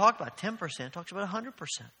 it doesn't talk about 10%, it talks about 100%.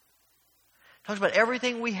 It talks about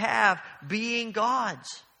everything we have being God's.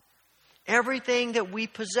 Everything that we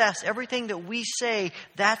possess, everything that we say,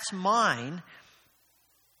 that's mine.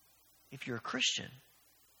 If you're a Christian,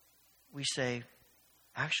 we say,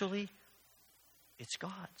 actually, it's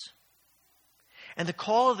God's. And the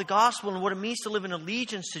call of the gospel and what it means to live in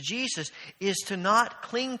allegiance to Jesus is to not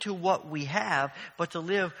cling to what we have, but to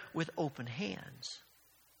live with open hands.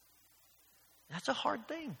 That's a hard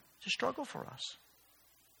thing. It's a struggle for us.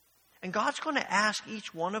 And God's going to ask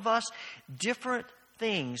each one of us different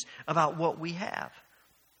things about what we have.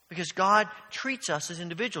 Because God treats us as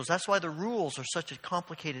individuals. That's why the rules are such a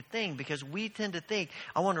complicated thing. Because we tend to think,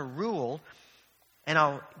 I want a rule, and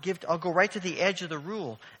I'll go right to the edge of the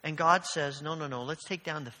rule. And God says, no, let's take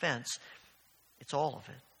down the fence. It's all of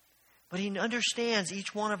it. But He understands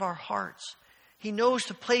each one of our hearts. He knows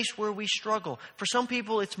the place where we struggle. For some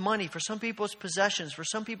people, it's money. For some people, it's possessions. For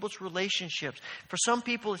some people, it's relationships. For some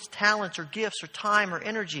people, it's talents or gifts or time or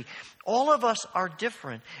energy. All of us are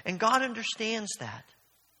different, and God understands that.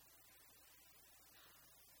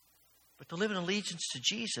 But to live in allegiance to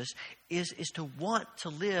Jesus is to want to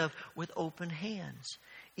live with open hands.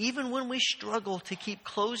 Even when we struggle to keep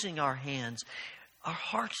closing our hands, our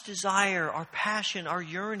heart's desire, our passion, our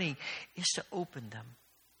yearning is to open them.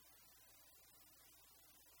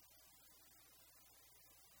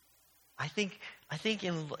 I think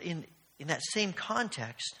in that same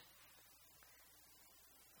context,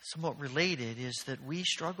 somewhat related, is that we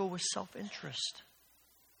struggle with self-interest.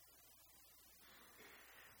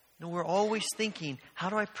 We're always thinking,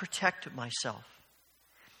 how do I protect myself?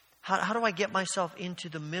 How do I get myself into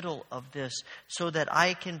the middle of this so that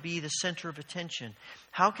I can be the center of attention?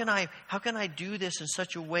 How can I do this in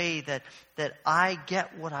such a way that I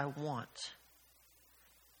get what I want?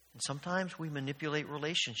 And sometimes we manipulate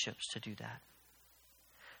relationships to do that.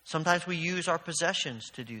 Sometimes we use our possessions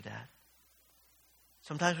to do that.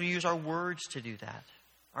 Sometimes we use our words to do that,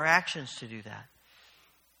 our actions to do that.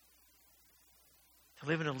 To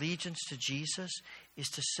live in allegiance to Jesus is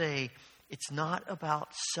to say, it's not about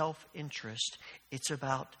self-interest, it's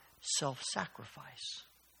about self-sacrifice.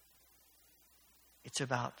 It's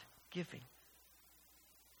about giving.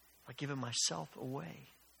 By giving myself away.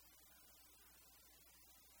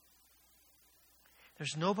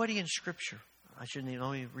 There's nobody in Scripture, let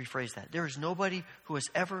me rephrase that. There is nobody who has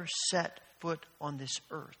ever set foot on this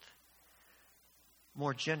earth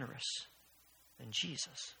more generous than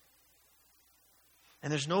Jesus.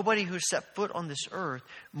 And there's nobody who's set foot on this earth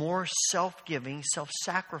more self-giving,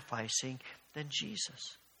 self-sacrificing than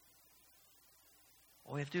Jesus.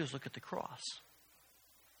 All we have to do is look at the cross.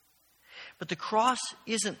 But the cross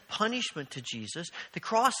isn't punishment to Jesus. The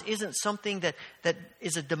cross isn't something that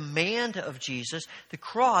is a demand of Jesus. The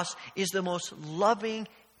cross is the most loving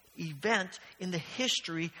event in the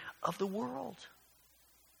history of the world.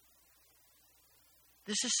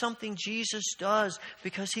 This is something Jesus does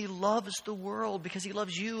because He loves the world, because He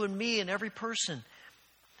loves you and me and every person.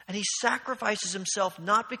 And He sacrifices Himself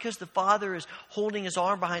not because the Father is holding His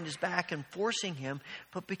arm behind His back and forcing Him,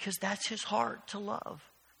 but because that's His heart to love.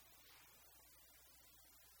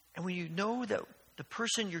 And when you know that the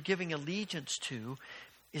person you're giving allegiance to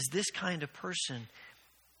is this kind of person,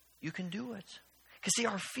 you can do it. Because see,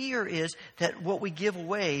 our fear is that what we give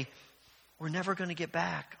away, we're never going to get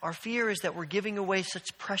back. Our fear is that we're giving away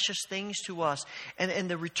such precious things to us, and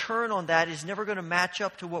the return on that is never going to match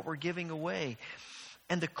up to what we're giving away.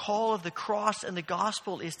 And the call of the cross and the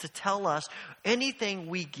gospel is to tell us anything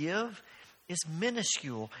we give is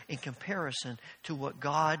minuscule in comparison to what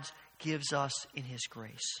God gives us in His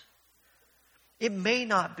grace. It may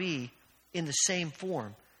not be in the same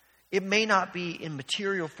form. It may not be in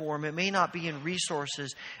material form. It may not be in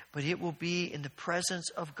resources, but it will be in the presence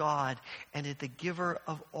of God and in the giver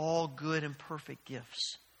of all good and perfect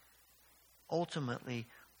gifts. Ultimately,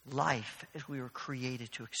 life as we were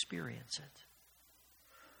created to experience it.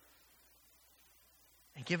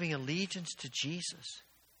 And giving allegiance to Jesus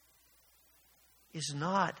is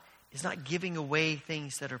not giving away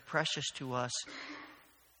things that are precious to us.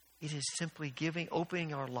 It is simply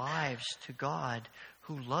opening our lives to God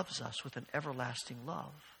who loves us with an everlasting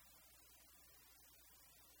love.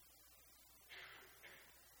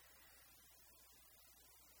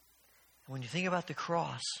 And when you think about the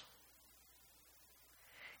cross,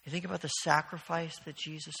 you think about the sacrifice that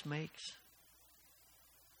Jesus makes,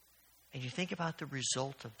 and you think about the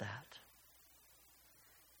result of that.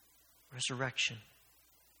 Resurrection,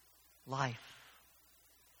 life,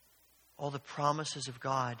 all the promises of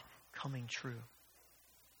God coming true.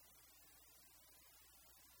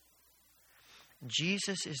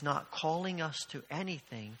 Jesus is not calling us to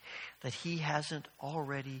anything that He hasn't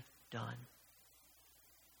already done.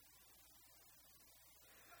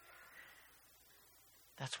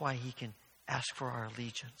 That's why He can ask for our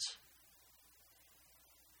allegiance.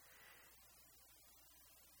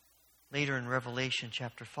 Later in Revelation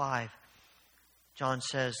chapter 5, John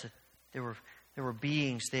says that there were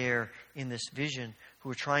beings there in this vision who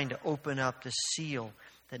were trying to open up the seal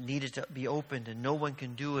that needed to be opened, and no one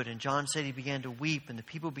can do it. And John said he began to weep, and the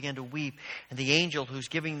people began to weep. And the angel who's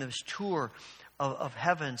giving this tour of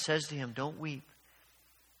heaven says to him, "Don't weep,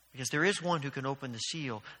 because there is one who can open the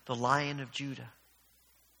seal, the Lion of Judah."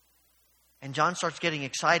 And John starts getting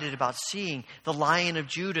excited about seeing the Lion of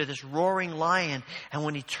Judah, this roaring lion. And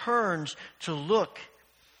when he turns to look,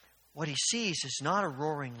 what he sees is not a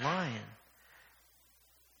roaring lion,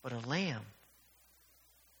 but a lamb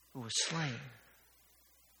who was slain.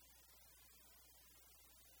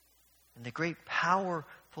 And the great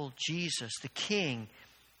powerful Jesus, the King,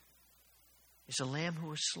 is a lamb who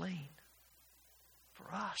was slain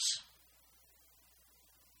for us.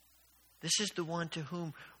 This is the one to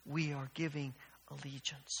whom we are giving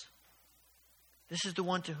allegiance. This is the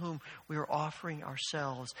one to whom we are offering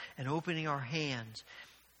ourselves and opening our hands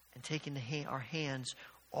and taking our hands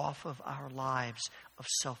off of our lives of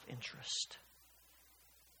self-interest.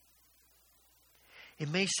 It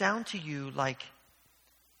may sound to you like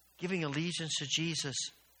giving allegiance to Jesus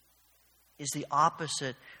is the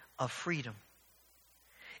opposite of freedom.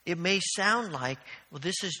 It may sound like, well,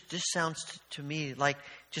 this sounds to me like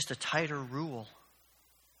just a tighter rule.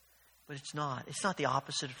 But it's not. It's not the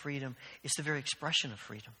opposite of freedom. It's the very expression of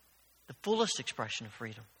freedom. The fullest expression of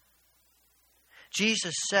freedom.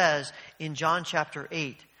 Jesus says in John chapter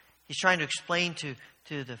 8, He's trying to explain to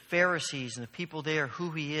the Pharisees and the people there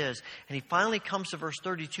who He is. And He finally comes to verse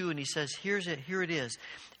 32 and He says, here it is.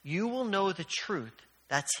 You will know the truth.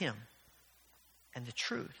 That's Him. And the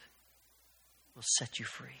truth will set you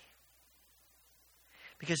free.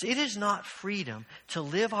 Because it is not freedom to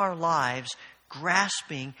live our lives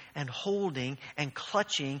grasping and holding and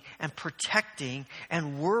clutching and protecting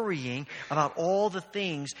and worrying about all the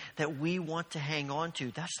things that we want to hang on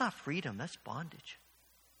to. That's not freedom. That's bondage.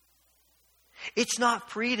 It's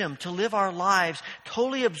not freedom to live our lives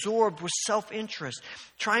totally absorbed with self-interest,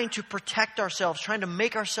 trying to protect ourselves, trying to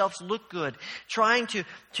make ourselves look good, trying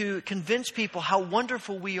to convince people how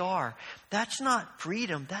wonderful we are. That's not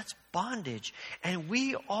freedom, that's bondage. And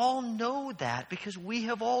we all know that because we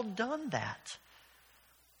have all done that.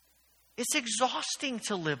 It's exhausting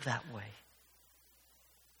to live that way.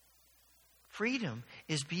 Freedom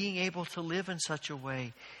is being able to live in such a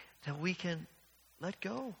way that we can let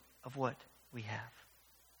go of what we have.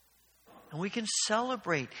 And we can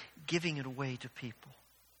celebrate giving it away to people.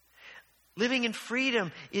 Living in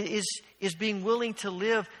freedom is being willing to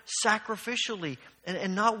live sacrificially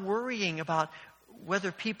and not worrying about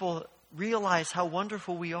whether people realize how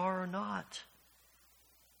wonderful we are or not.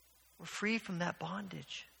 We're free from that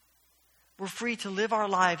bondage. We're free to live our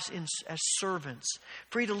lives as servants,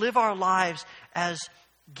 free to live our lives as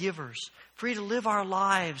givers, free to live our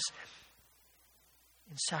lives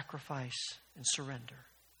in sacrifice and surrender.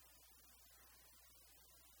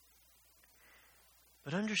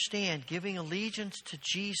 But understand, giving allegiance to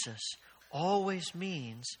Jesus always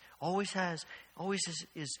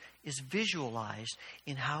is visualized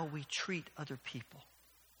in how we treat other people.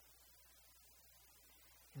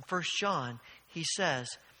 In 1 John, he says,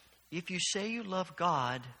 if you say you love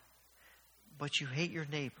God, but you hate your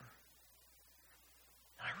neighbor,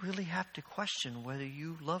 I really have to question whether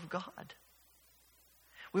you love God.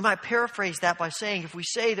 We might paraphrase that by saying, if we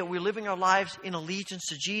say that we're living our lives in allegiance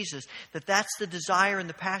to Jesus, that that's the desire and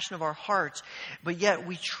the passion of our hearts, but yet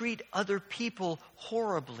we treat other people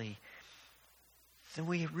horribly, then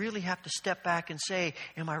we really have to step back and say,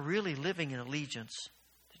 am I really living in allegiance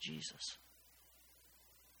to Jesus?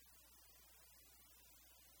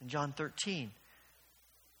 In John 13,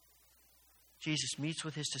 Jesus meets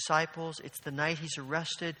with his disciples. It's the night he's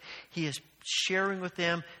arrested. He is sharing with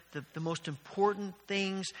them the most important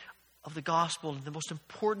things of the gospel and the most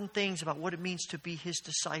important things about what it means to be his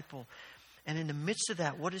disciple. And in the midst of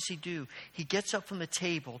that, what does he do? He gets up from the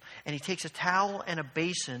table and he takes a towel and a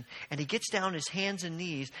basin and he gets down on his hands and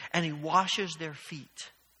knees and he washes their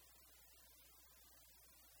feet.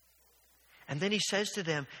 And then he says to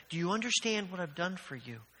them, do you understand what I've done for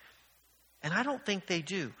you? And I don't think they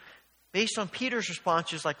do. Based on Peter's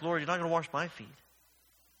response, he's like, Lord, you're not going to wash my feet.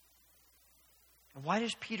 And why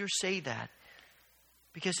does Peter say that?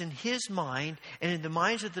 Because in his mind and in the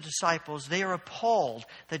minds of the disciples, they are appalled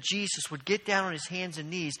that Jesus would get down on his hands and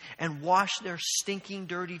knees and wash their stinking,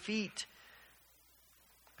 dirty feet.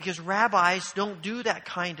 Because rabbis don't do that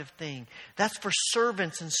kind of thing. That's for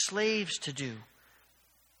servants and slaves to do.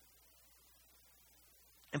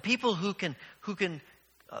 And people who can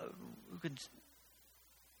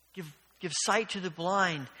give sight to the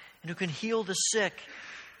blind and who can heal the sick.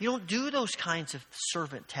 You don't do those kinds of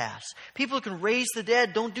servant tasks. People who can raise the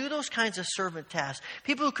dead don't do those kinds of servant tasks.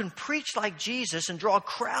 People who can preach like Jesus and draw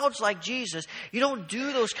crowds like Jesus, you don't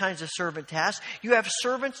do those kinds of servant tasks. You have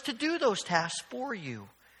servants to do those tasks for you.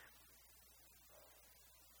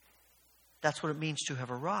 That's what it means to have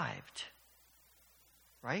arrived.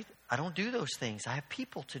 Right? I don't do those things. I have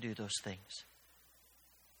people to do those things.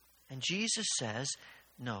 And Jesus says,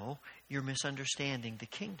 no, you're misunderstanding the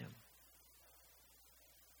kingdom.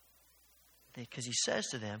 Because he says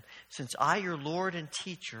to them, since I, your Lord and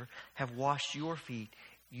teacher, have washed your feet,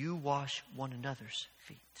 you wash one another's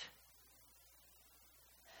feet.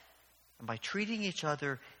 And by treating each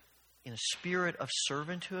other in a spirit of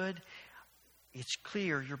servanthood, it's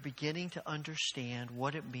clear you're beginning to understand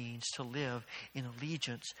what it means to live in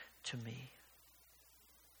allegiance to me.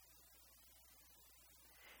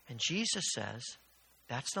 And Jesus says,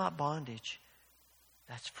 that's not bondage,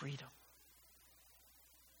 that's freedom.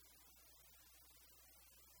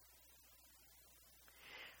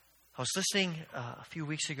 I was listening a few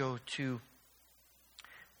weeks ago to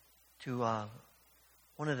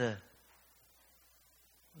one of the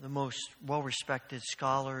most well-respected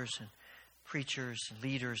scholars and preachers and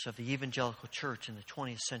leaders of the evangelical church in the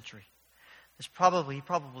 20th century. He probably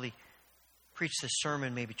preached this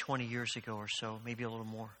sermon maybe 20 years ago or so, maybe a little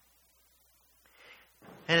more.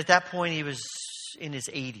 And at that point, he was in his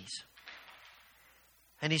 80s.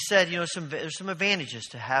 And he said, there's some advantages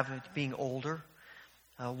to being older.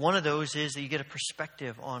 One of those is that you get a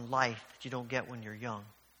perspective on life that you don't get when you're young.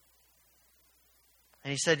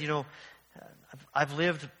 And he said, I've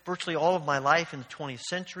lived virtually all of my life in the 20th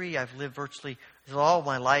century. I've lived virtually all of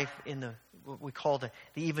my life in what we call the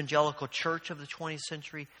evangelical church of the 20th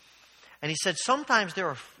century. And he said, sometimes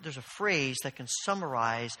there's a phrase that can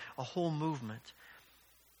summarize a whole movement.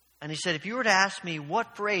 And he said, if you were to ask me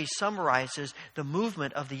what phrase summarizes the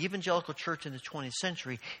movement of the evangelical church in the 20th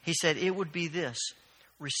century, he said, it would be this: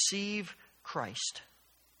 receive Christ.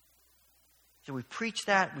 So we preach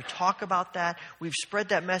that, we talk about that, we've spread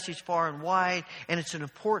that message far and wide, and it's an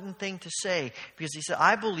important thing to say, because he said,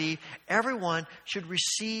 I believe everyone should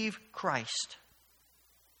receive Christ.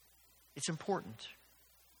 It's important.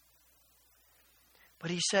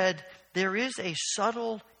 But he said, there is a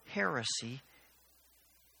subtle heresy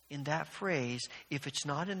in that phrase if it's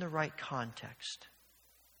not in the right context.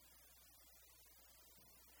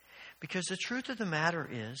 Because the truth of the matter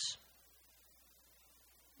is,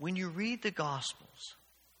 when you read the Gospels,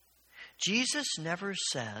 Jesus never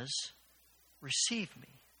says, receive me.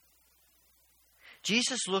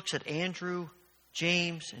 Jesus looks at Andrew,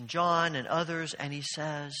 James, and John, and others, and he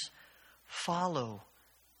says, follow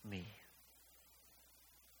me.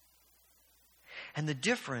 And the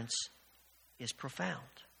difference is profound.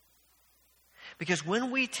 Because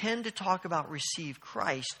when we tend to talk about receive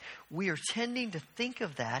Christ, we are tending to think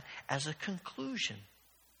of that as a conclusion.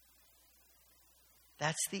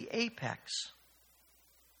 That's the apex.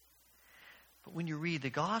 But when you read the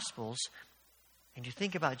Gospels and you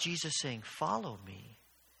think about Jesus saying, "Follow me,"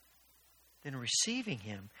 then receiving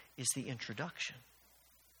him is the introduction.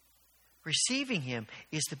 Receiving him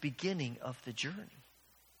is the beginning of the journey.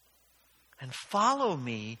 And follow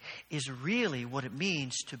me is really what it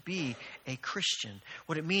means to be a Christian,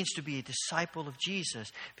 what it means to be a disciple of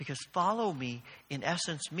Jesus. Because follow me, in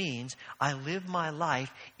essence, means I live my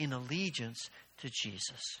life in allegiance to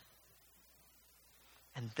Jesus.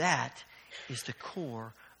 And that is the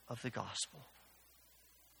core of the gospel.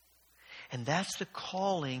 And that's the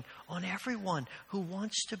calling on everyone who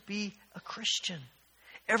wants to be a Christian.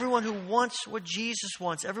 Everyone who wants what Jesus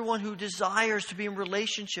wants. Everyone who desires to be in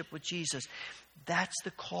relationship with Jesus. That's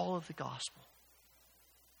the call of the gospel.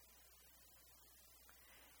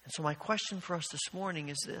 And so my question for us this morning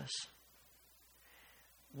is this.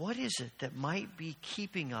 What is it that might be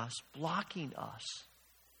keeping us, blocking us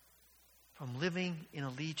from living in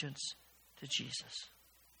allegiance to Jesus?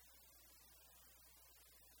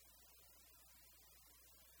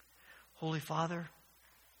 Holy Father,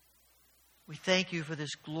 we thank you for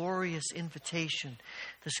this glorious invitation,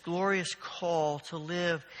 this glorious call to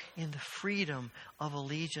live in the freedom of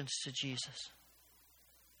allegiance to Jesus.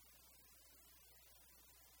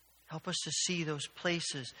 Help us to see those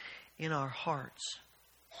places in our hearts,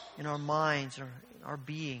 in our minds, or in our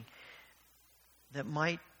being that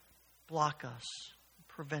might block us,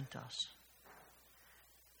 prevent us,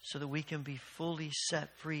 so that we can be fully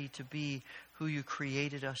set free to be who you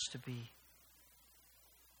created us to be.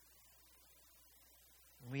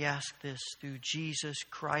 We ask this through Jesus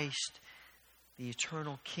Christ, the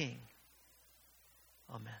eternal King.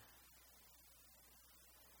 Amen.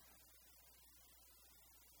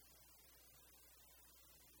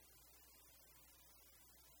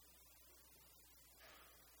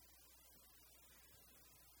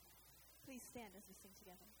 Please stand as we sing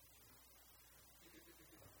together.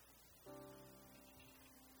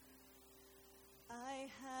 I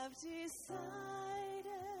have decided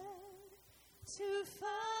to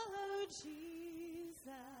follow Jesus.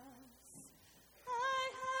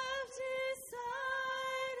 I have decided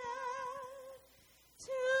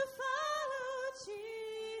to follow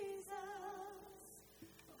Jesus.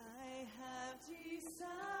 I have decided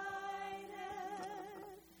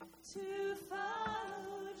to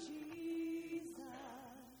follow Jesus.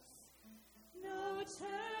 No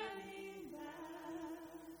turning back.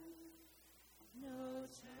 No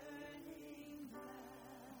turning back.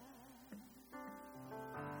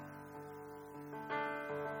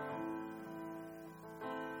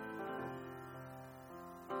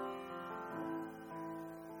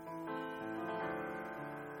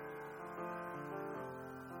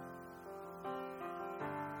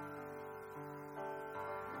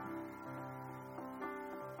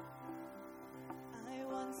 I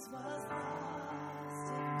once was lost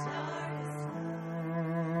in darkest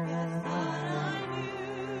night, yet thought I knew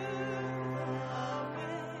the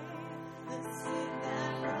way. The sin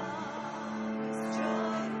that promised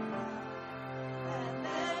joy and love that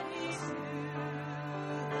led me to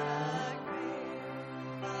the grave.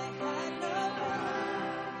 I had no doubt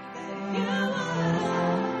that you alone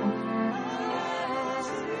are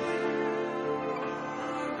true.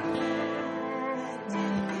 And if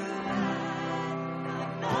you had not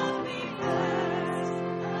loved me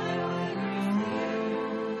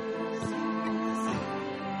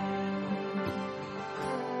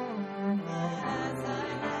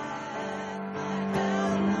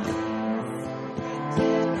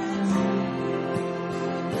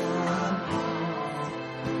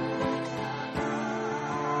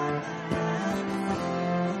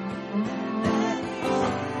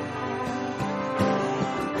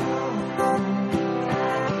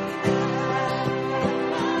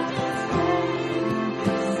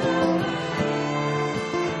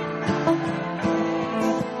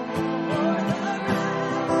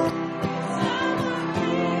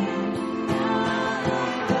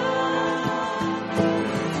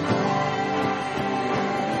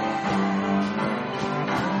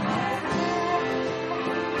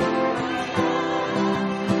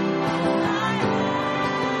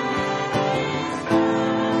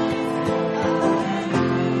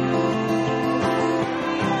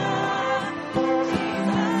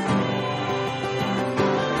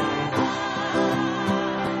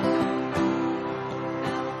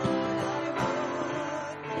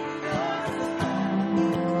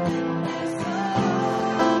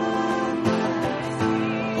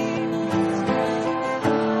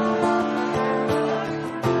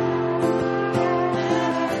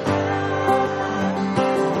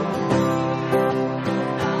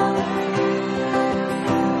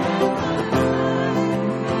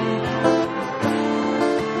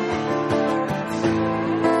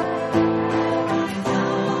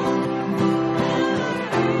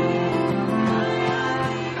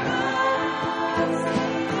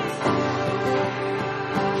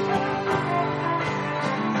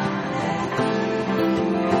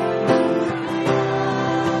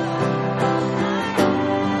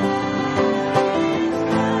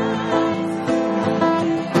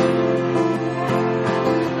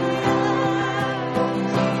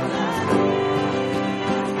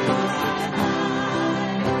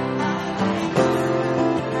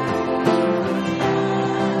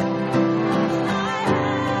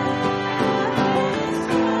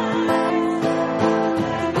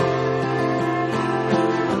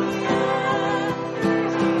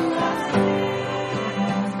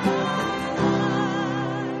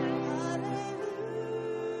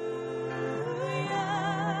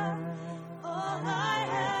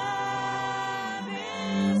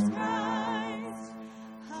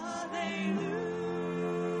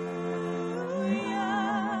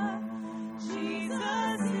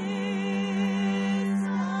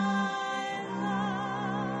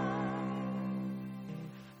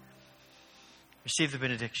Receive the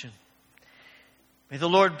benediction. May the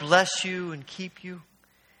Lord bless you and keep you.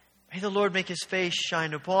 May the Lord make his face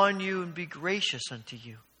shine upon you and be gracious unto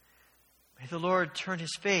you. May the Lord turn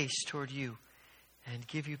his face toward you and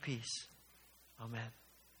give you peace. Amen.